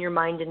open your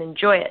mind and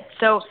enjoy it.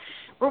 So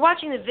we're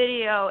watching the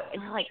video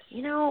and we're like,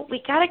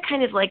 we got to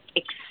kind of like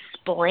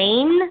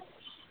explain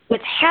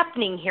what's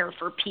happening here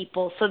for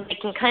people so they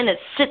can kind of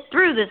sit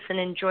through this and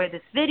enjoy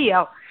this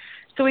video.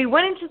 So we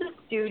went into the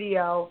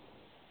studio,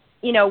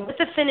 with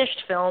the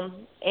finished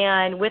film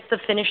and with the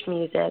finished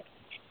music,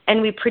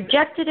 and we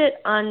projected it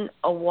on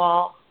a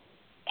wall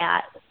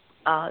at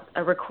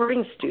a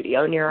recording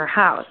studio near our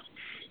house.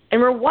 And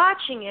we're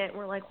watching it, and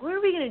we're like, what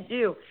are we going to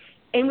do?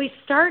 And we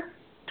start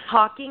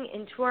talking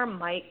into our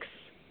mics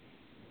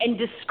and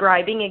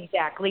describing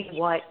exactly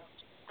what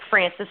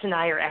Francis and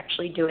I are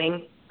actually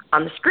doing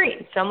on the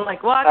screen. So I'm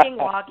like, walking,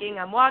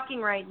 I'm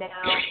walking right now.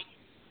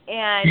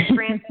 And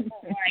Francis is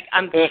like,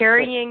 I'm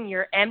carrying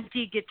your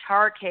empty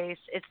guitar case.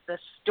 It's the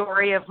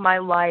story of my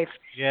life,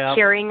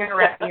 carrying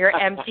around your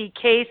empty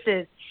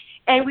cases.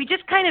 And we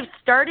just kind of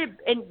started,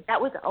 and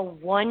that was a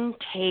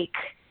one-take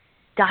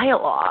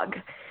dialogue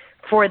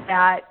for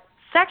that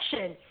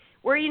section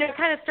where, it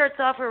kind of starts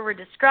off where we're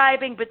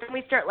describing, but then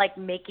we start, like,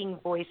 making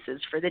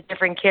voices for the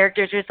different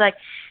characters. It's like,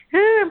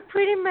 I'm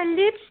putting my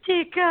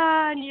lipstick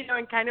on,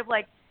 and kind of,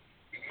 like,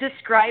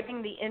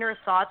 describing the inner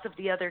thoughts of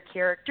the other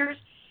characters.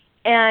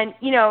 And,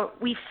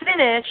 we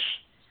finish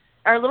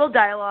our little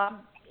dialogue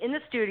in the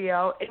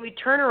studio, and we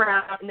turn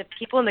around, and the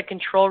people in the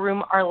control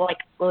room are, like,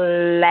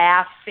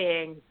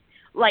 laughing,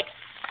 like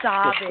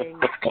sobbing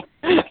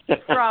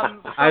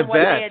from what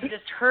they had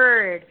just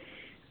heard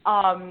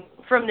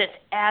from this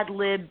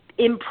ad-lib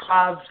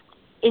improv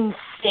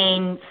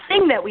insane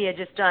thing that we had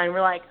just done.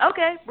 We're like,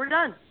 okay, we're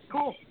done.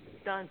 Cool.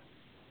 Done.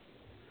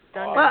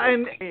 Well,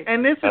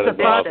 and this is a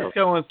thought that's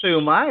going through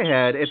my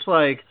head. It's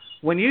like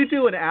when you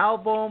do an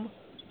album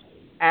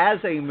as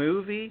a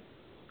movie,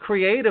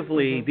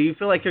 creatively, do you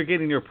feel like you're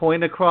getting your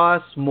point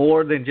across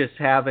more than just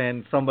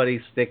having somebody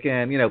stick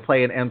in,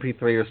 play an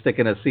MP3 or stick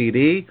in a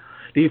CD?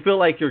 Do you feel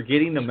like you're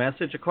getting the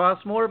message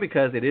across more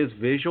because it is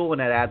visual and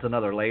that adds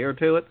another layer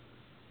to it?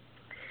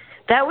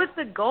 That was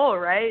the goal,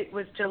 right?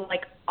 Was to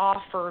like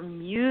offer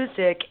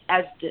music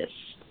as this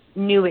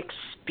new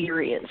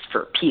experience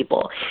for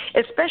people,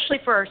 especially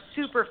for our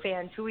super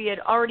fans who we had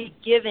already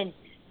given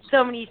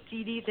so many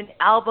CDs and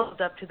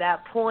albums up to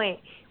that point.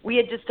 We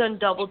had just done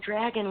Double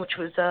Dragon, which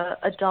was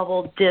a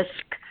double disc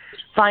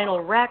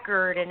vinyl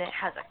record, and it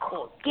has a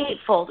cool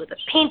gatefold with a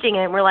painting,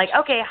 and we're like,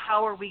 okay,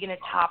 how are we going to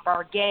top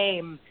our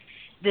game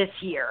this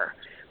year?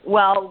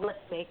 Well, let's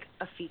make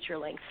a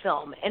feature-length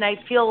film. And I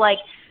feel like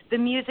the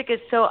music is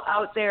so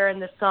out there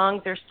and the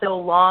songs are so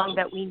long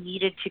that we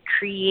needed to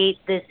create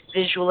this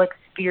visual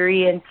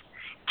experience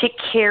to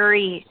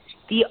carry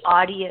the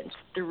audience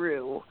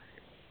through,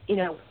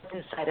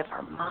 inside of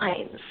our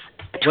minds.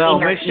 Well,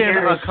 mission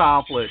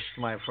accomplished,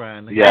 my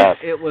friend. Yes.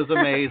 It was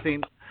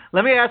amazing.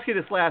 Let me ask you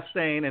this last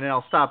thing, and then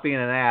I'll stop being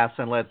an ass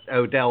and let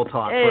Odell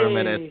talk for a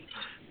minute.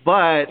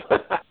 But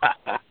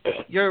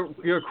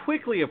you're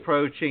quickly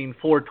approaching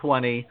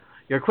 420.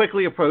 You're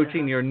quickly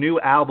approaching your new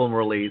album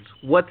release.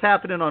 What's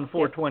happening on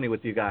 420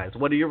 with you guys?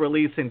 What are you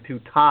releasing to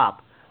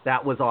top?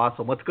 That was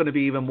awesome. What's going to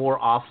be even more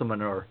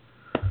awesomer?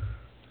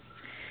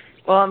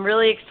 Well, I'm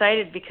really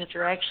excited because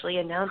we're actually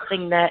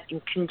announcing that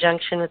in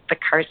conjunction with the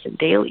Carson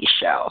Daly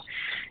Show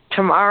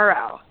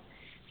tomorrow.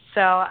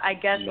 So I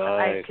guess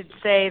I could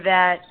say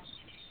that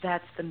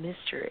that's the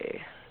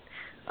mystery.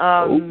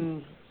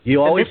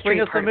 You always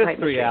bring us a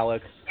mystery,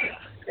 Alex.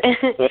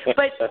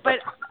 but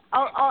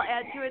I'll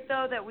add to it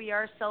though that we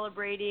are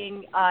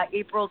celebrating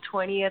April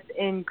 20th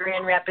in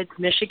Grand Rapids,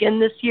 Michigan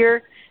this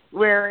year,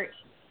 where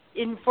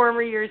in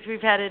former years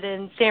we've had it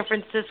in San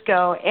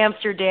Francisco,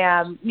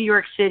 Amsterdam, New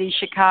York City,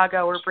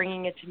 Chicago. We're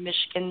bringing it to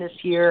Michigan this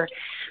year,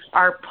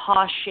 our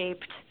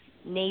paw-shaped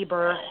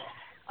neighbor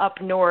up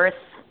north,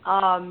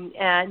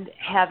 and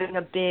having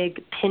a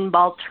big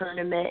pinball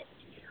tournament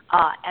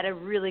at a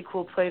really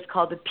cool place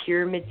called the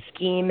Pyramid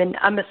Scheme. And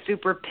I'm a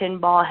super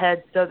pinball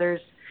head, so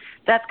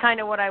that's kind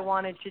of what I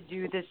wanted to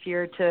do this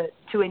year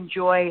to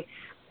enjoy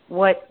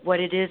what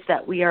it is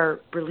that we are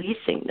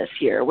releasing this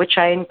year, which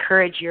I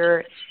encourage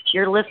your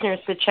listeners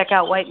to check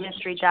out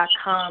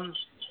whitemystery.com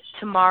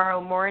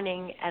tomorrow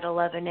morning at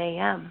 11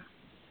 a.m.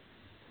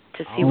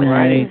 to see what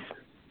it is.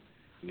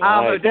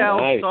 Odell,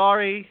 nice.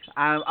 sorry.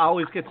 I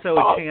always get so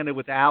enchanted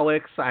with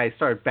Alex. I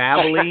start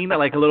babbling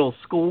like a little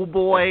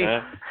schoolboy.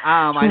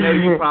 I know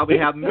you probably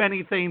have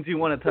many things you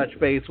want to touch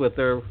base with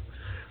her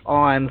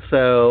on,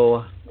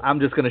 so I'm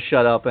just going to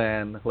shut up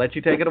and let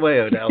you take it away,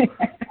 Odell.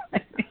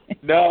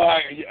 No,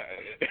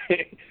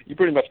 you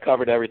pretty much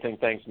covered everything.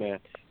 Thanks, man.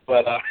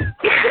 But all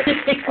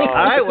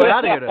right, we're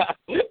out of here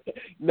then.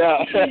 No,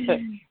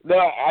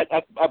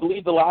 I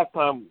believe the last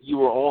time you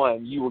were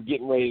on, you were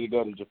getting ready to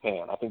go to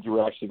Japan. I think you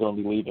were actually going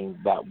to be leaving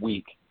that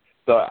week.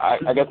 So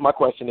I guess my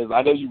question is,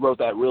 I know you wrote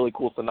that really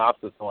cool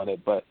synopsis on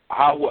it, but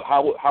how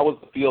was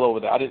the feel over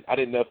there? I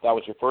didn't know if that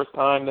was your first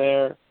time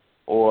there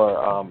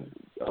or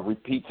a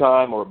repeat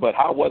time, but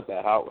how was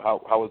that?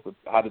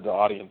 How did the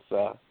audience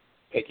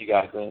take you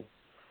guys in?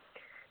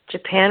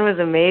 Japan was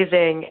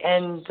amazing,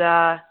 and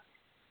I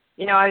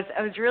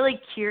was really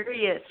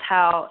curious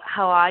how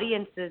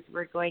audiences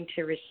were going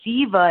to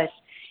receive us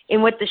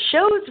and what the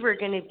shows were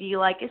going to be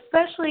like,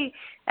 especially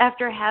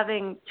after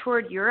having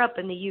toured Europe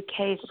and the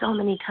UK so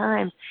many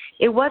times.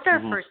 It was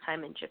our first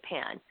time in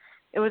Japan.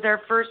 It was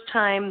our first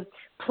time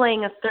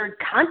playing a third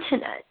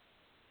continent,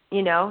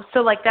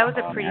 so that was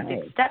a pretty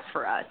big step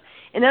for us.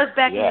 And that was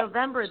back in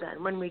November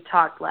then when we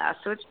talked last.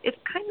 So it's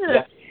kind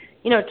of,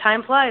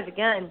 time flies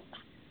again.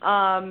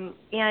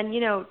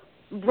 And,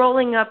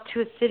 rolling up to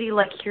a city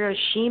like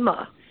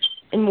Hiroshima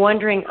and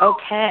wondering,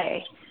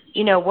 okay,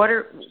 what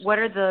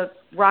are the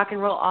rock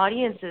and roll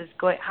audiences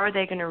going? How are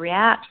they going to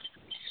react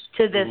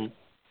to this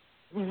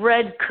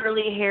red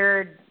curly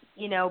haired,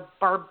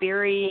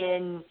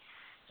 barbarian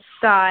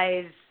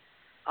size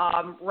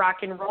rock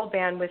and roll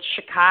band with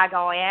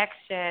Chicago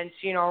accents,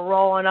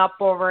 rolling up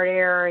over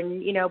there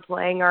and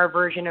playing our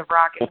version of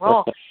rock and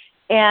roll,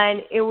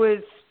 and it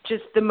was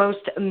just the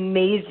most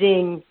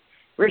amazing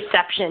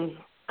reception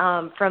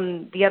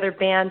from the other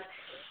bands.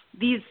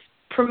 These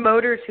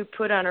promoters who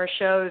put on our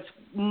shows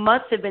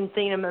must have been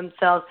thinking to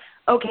themselves,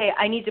 okay,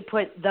 I need to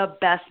put the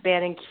best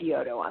band in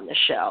Kyoto on the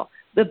show,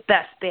 the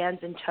best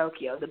bands in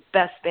Tokyo, the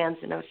best bands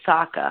in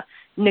Osaka,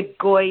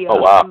 Nagoya,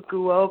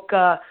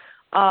 Fukuoka,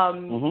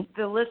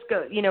 the list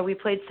goes. We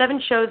played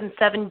 7 shows in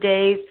 7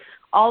 days,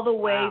 all the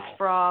way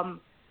from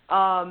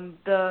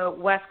the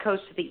west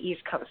coast to the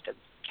east coast of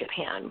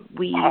Japan.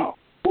 We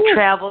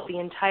traveled the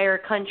entire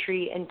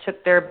country and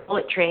took their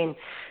bullet train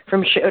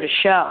from show to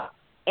show.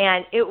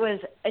 And it was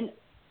an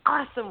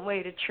awesome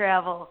way to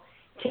travel,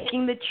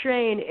 taking the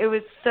train. It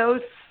was so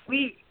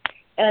sweet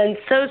and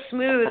so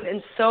smooth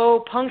and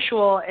so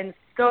punctual and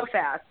so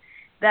fast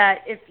that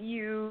if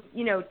you,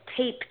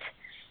 taped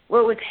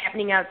what was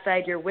happening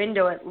outside your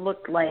window, it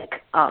looked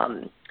like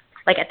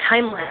a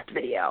time-lapse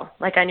video,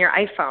 like on your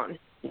iPhone,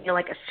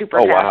 like a super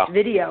fast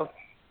video.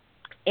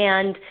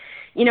 And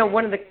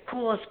one of the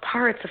coolest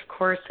parts, of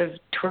course, of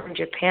touring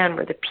Japan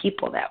were the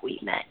people that we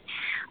met.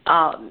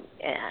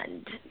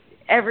 And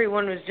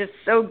everyone was just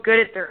so good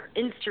at their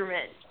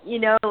instrument. You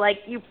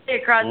play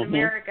across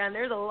America, and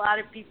there's a lot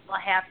of people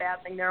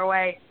half-assing their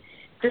way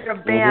through a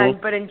band.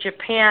 But in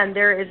Japan,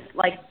 there is,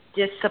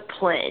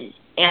 discipline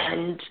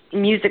and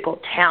musical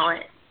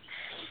talent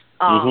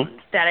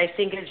that I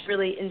think is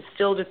really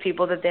instilled with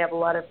people that they have a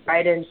lot of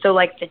pride in. So,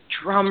 the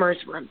drummers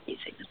were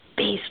amazing, the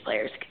bass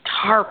players,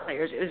 guitar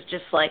players. It was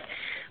just,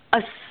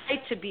 a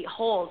sight to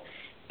behold.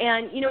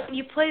 And, when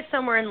you play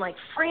somewhere in,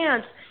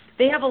 France,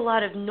 they have a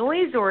lot of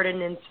noise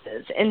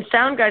ordinances, and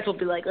sound guys will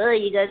be like, oh,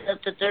 you guys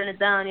have to turn it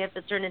down, you have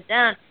to turn it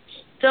down.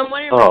 So I'm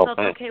wondering to myself,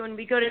 okay, when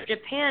we go to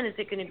Japan, is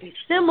it going to be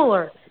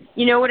similar?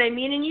 You know what I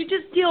mean? And you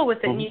just deal with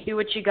it and you do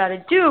what you got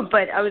to do.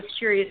 But I was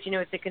curious,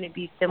 is it going to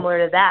be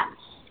similar to that?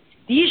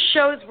 These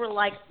shows were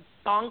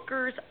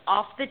bonkers,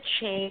 off the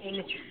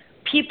chain,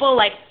 people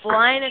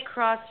flying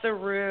across the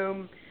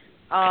room,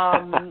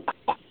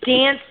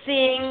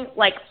 dancing,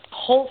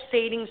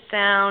 pulsating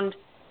sound,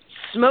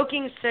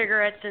 smoking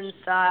cigarettes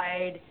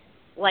inside,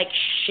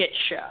 shit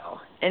show.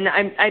 And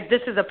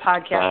this is a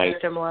podcast,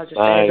 so I'm allowed to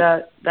say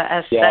the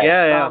S.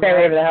 Yeah. Say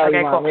whatever the hell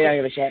you want. Cool. We don't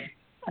give a shit.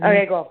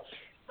 Okay, cool.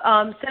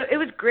 So it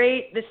was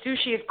great. The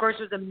sushi, of course,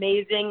 was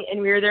amazing,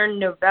 and we were there in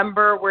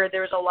November, where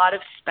there was a lot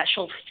of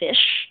special fish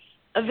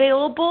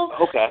available.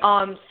 Okay.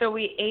 So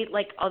we ate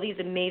all these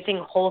amazing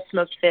whole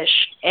smoked fish,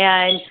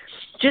 and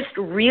just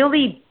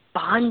really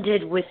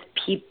bonded with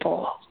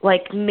people,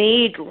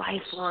 made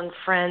lifelong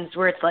friends.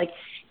 Where it's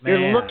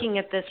You're looking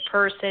at this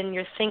person,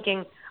 you're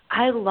thinking,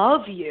 I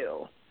love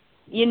you.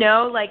 You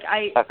know, like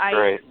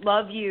I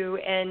love you,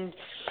 and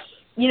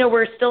you know,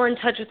 we're still in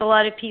touch with a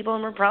lot of people,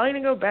 and we're probably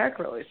gonna go back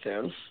really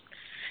soon.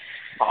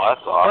 Oh,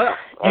 that's awesome.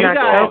 Well, you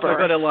guys are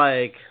gonna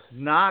like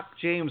knock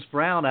James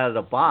Brown out of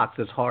the box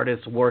as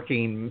hardest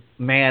working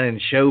man in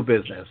show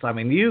business. I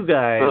mean, you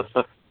guys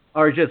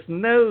are just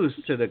nose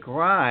to the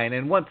grind,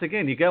 and once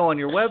again, you go on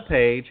your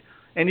webpage.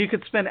 And you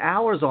could spend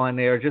hours on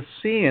there just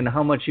seeing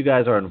how much you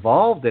guys are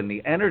involved in.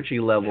 The energy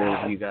levels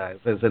you guys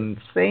is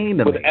insane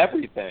to me.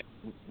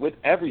 With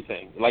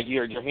everything. Like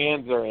your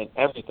hands are in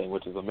everything,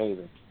 which is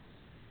amazing.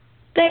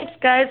 Thanks,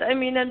 guys. I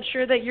mean, I'm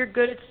sure that you're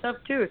good at stuff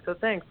too, so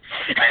thanks.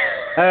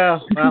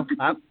 Well,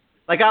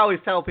 like I always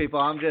tell people,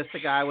 I'm just a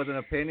guy with an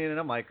opinion and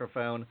a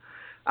microphone.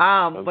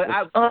 But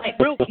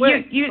real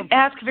quick, you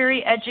ask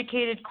very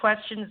educated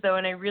questions, though,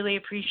 and I really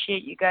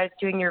appreciate you guys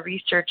doing your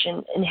research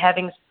and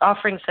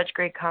offering such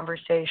great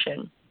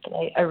conversation.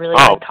 I really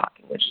like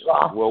talking with you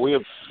all. Well, we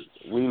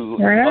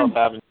love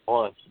having you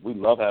on. We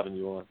love having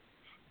you on.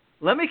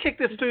 Let me kick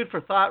this food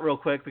for thought real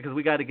quick because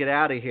we got to get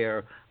out of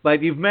here.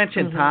 But you've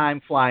mentioned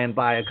time flying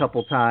by a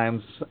couple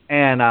times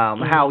and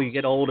how you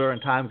get older and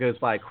time goes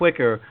by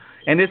quicker.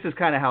 And this is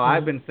kind of how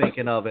I've been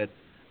thinking of it.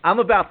 I'm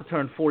about to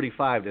turn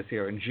 45 this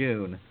year in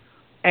June.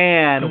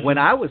 And when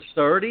I was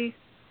 30,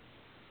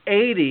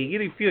 80,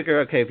 you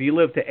figure, okay, if you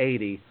live to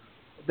 80,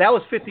 that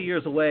was 50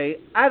 years away.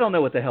 I don't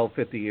know what the hell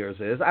 50 years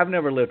is. I've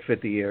never lived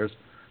 50 years.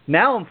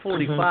 Now I'm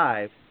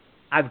 45.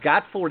 I've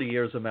got 40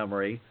 years of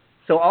memory.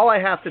 So all I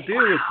have to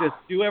do is just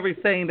do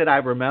everything that I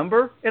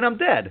remember, and I'm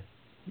dead.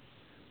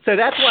 So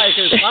that's why it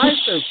goes by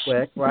so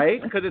quick,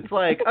 right? Because it's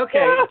like,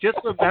 okay, just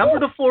remember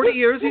the 40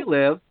 years you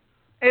lived,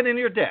 and then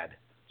you're dead.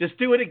 Just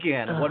do it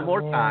again one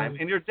more time,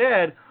 and you're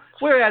dead.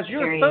 Whereas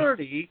you're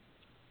 30,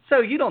 so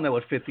you don't know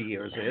what 50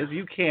 years is.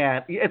 You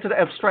can't. It's an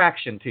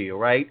abstraction to you,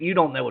 right? You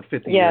don't know what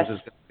 50 years is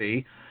going to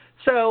be.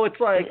 So it's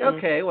like,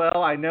 okay,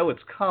 well, I know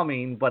it's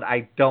coming, but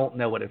I don't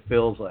know what it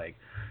feels like.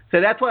 So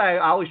that's why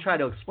I always try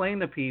to explain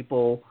to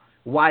people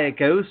why it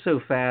goes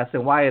so fast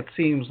and why it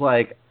seems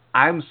like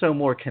I'm so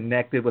more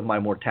connected with my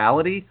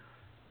mortality.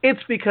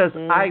 It's because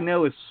I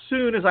know as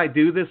soon as I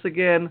do this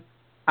again,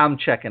 I'm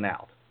checking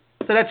out.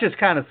 So that's just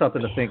kind of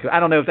something to think of.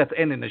 I don't know if that's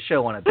ending the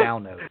show on a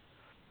down note.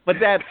 But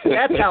that's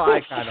how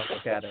I kind of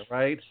look at it,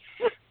 right?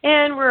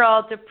 And we're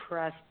all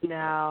depressed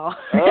now.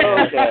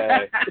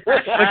 Okay.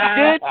 But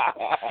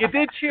you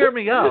did cheer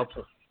me up.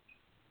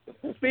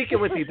 Speaking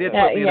with you did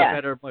put me in a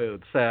better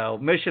mood. So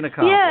mission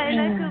accomplished. Yeah,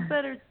 and I feel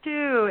better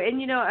too. And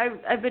you know,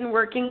 I've been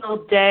working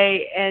all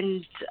day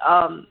and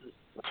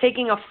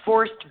taking a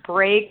forced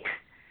break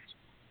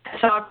to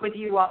talk with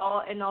you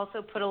all, and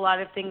also put a lot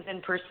of things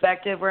in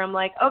perspective where I'm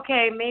like,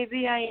 okay,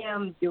 maybe I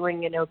am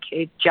doing an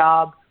okay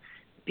job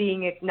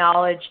being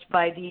acknowledged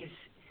by these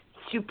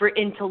super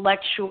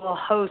intellectual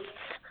hosts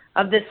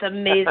of this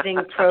amazing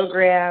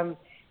program.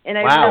 And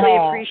I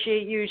really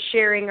appreciate you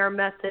sharing our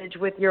message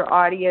with your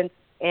audience.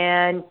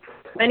 And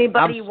if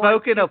anybody I'm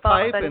wants smoking to a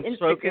pipe and Instagram,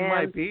 stroking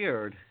my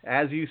beard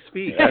as you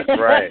speak. That's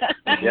right.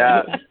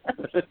 Yeah.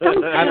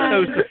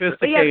 I'm so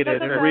sophisticated check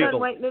us and out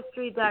regal. on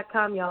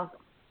whitemystery.com, y'all.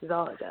 Is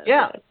all it does.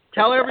 Yeah.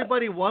 Tell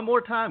everybody one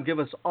more time. Give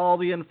us all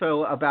the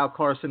info about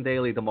Carson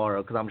Daly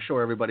tomorrow, because I'm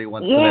sure everybody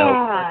wants to know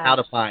how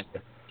to find you.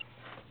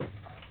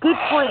 Good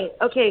point.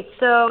 Okay,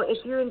 so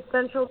if you're in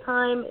Central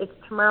Time, it's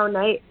tomorrow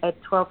night at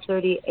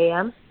 12:30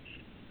 a.m.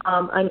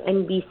 On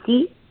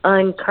NBC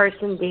on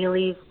Carson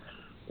Daly's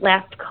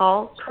Last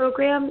Call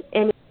program,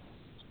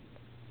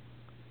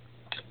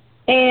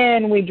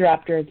 and we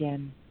dropped her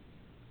again.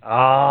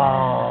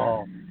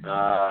 Oh.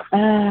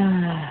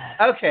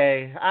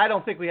 Okay, I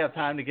don't think we have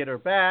time to get her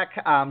back.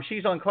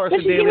 She's on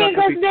Carson Daly.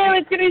 Carson Daly.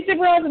 It's going to be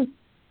super awesome.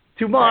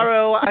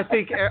 Tomorrow, I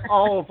think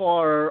all of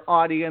our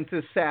audience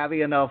is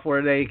savvy enough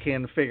where they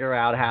can figure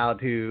out how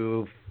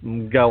to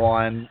go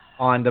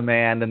on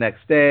demand the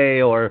next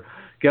day or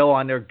go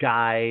on their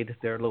guide,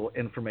 their little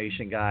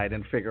information guide,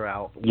 and figure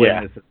out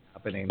when this is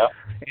happening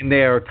in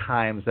their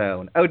time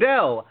zone.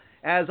 Odell,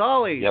 as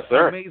always, yes,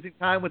 sir. Amazing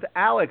time with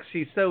Alex.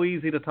 She's so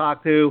easy to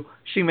talk to.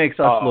 She makes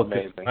us look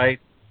amazing. good, right?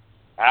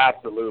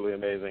 Absolutely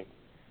amazing.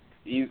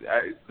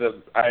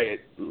 I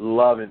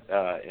love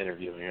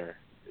interviewing her.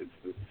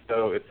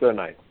 It's so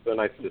nice. So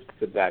nice to just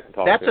sit back and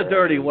talk to her. That's a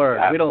dirty word.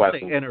 We don't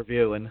questions. say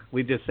interviewing.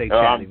 We just say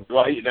chatting.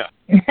 Well, you know.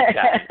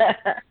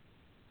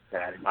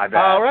 Chatting. My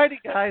bad. All righty,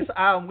 guys.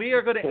 We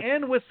are going to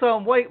end with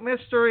some White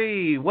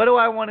Mystery. What do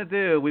I want to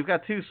do? We've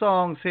got two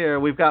songs here.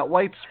 We've got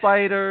White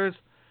Spiders,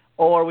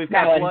 or we've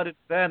got Blooded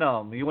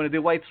Venom. You want to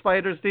do White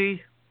Spiders, D?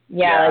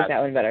 Yeah, I like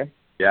that one better.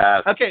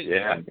 Yeah. Okay.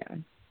 Yeah.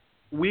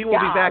 We will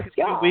be back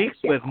in 2 weeks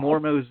with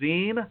more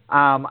Mozine.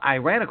 I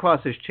ran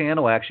across his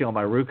channel actually on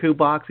my Roku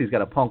box. He's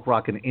got a punk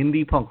rock and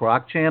indie punk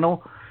rock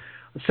channel.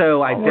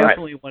 So I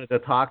definitely wanted to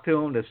talk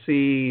to him to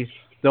see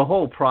the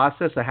whole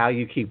process of how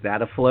you keep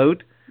that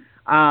afloat.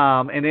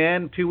 And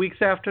then 2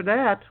 weeks after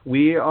that,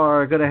 we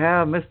are going to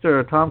have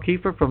Mr. Tom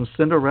Kiefer from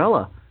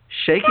Cinderella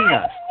shaking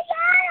us.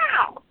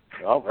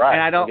 All right.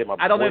 And I I'll get my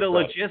don't know the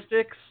voice ready.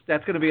 logistics.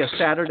 That's going to be a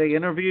Saturday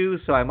interview,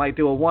 so I might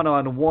do a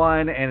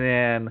one-on-one and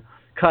then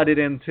cut it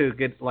into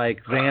get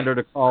like Xander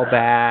to call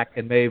back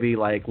and maybe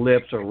like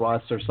Lips or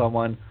Russ or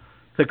someone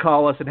to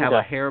call us and have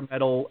a hair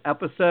metal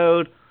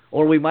episode,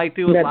 or we might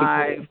do it That'd be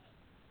live cool.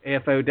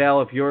 if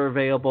Odell, if you're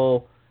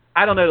available.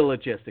 I don't know the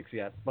logistics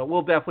yet, but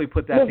we'll definitely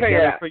put that We'll figure it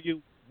together out. for you.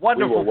 We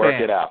Wonderful will work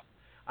fans. it out.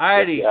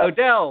 Alrighty, Yeah.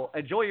 Odell,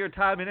 enjoy your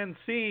time in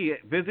NC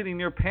visiting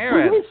your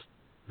parents.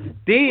 Will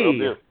D,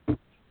 do.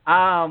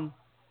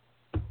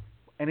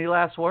 any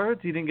last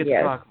words? You didn't get to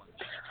Yes. talk much.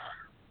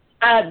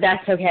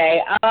 That's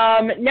okay.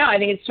 No, I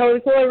think it's totally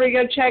cool. Everybody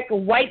go check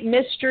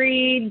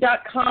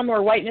whitemystery.com or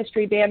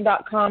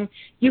whitemysteryband.com.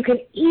 You can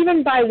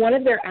even buy one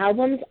of their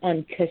albums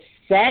on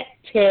cassette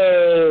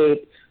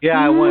tape. Yeah,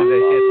 I wanted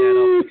to hit that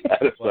up.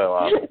 That is so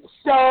awesome.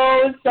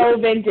 So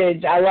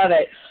vintage. I love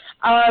it.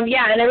 And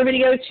everybody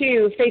go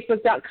to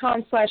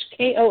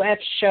facebook.com/KOF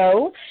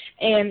show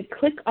and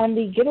click on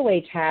the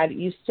giveaway tab.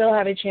 You still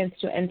have a chance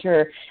to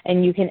enter,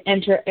 and you can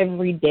enter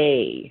every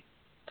day.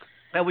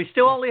 And we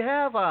still only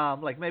have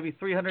like maybe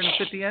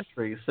 350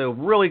 entries, so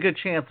really good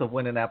chance of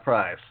winning that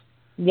prize.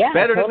 Yeah,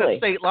 Better totally. than the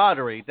state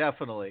lottery,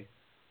 definitely.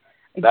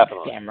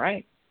 Definitely. Damn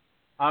right.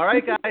 All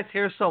right, guys,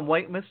 here's some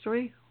White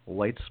Mystery,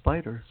 White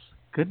Spiders.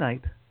 Good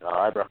night. All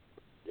right, bro.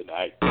 Good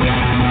night.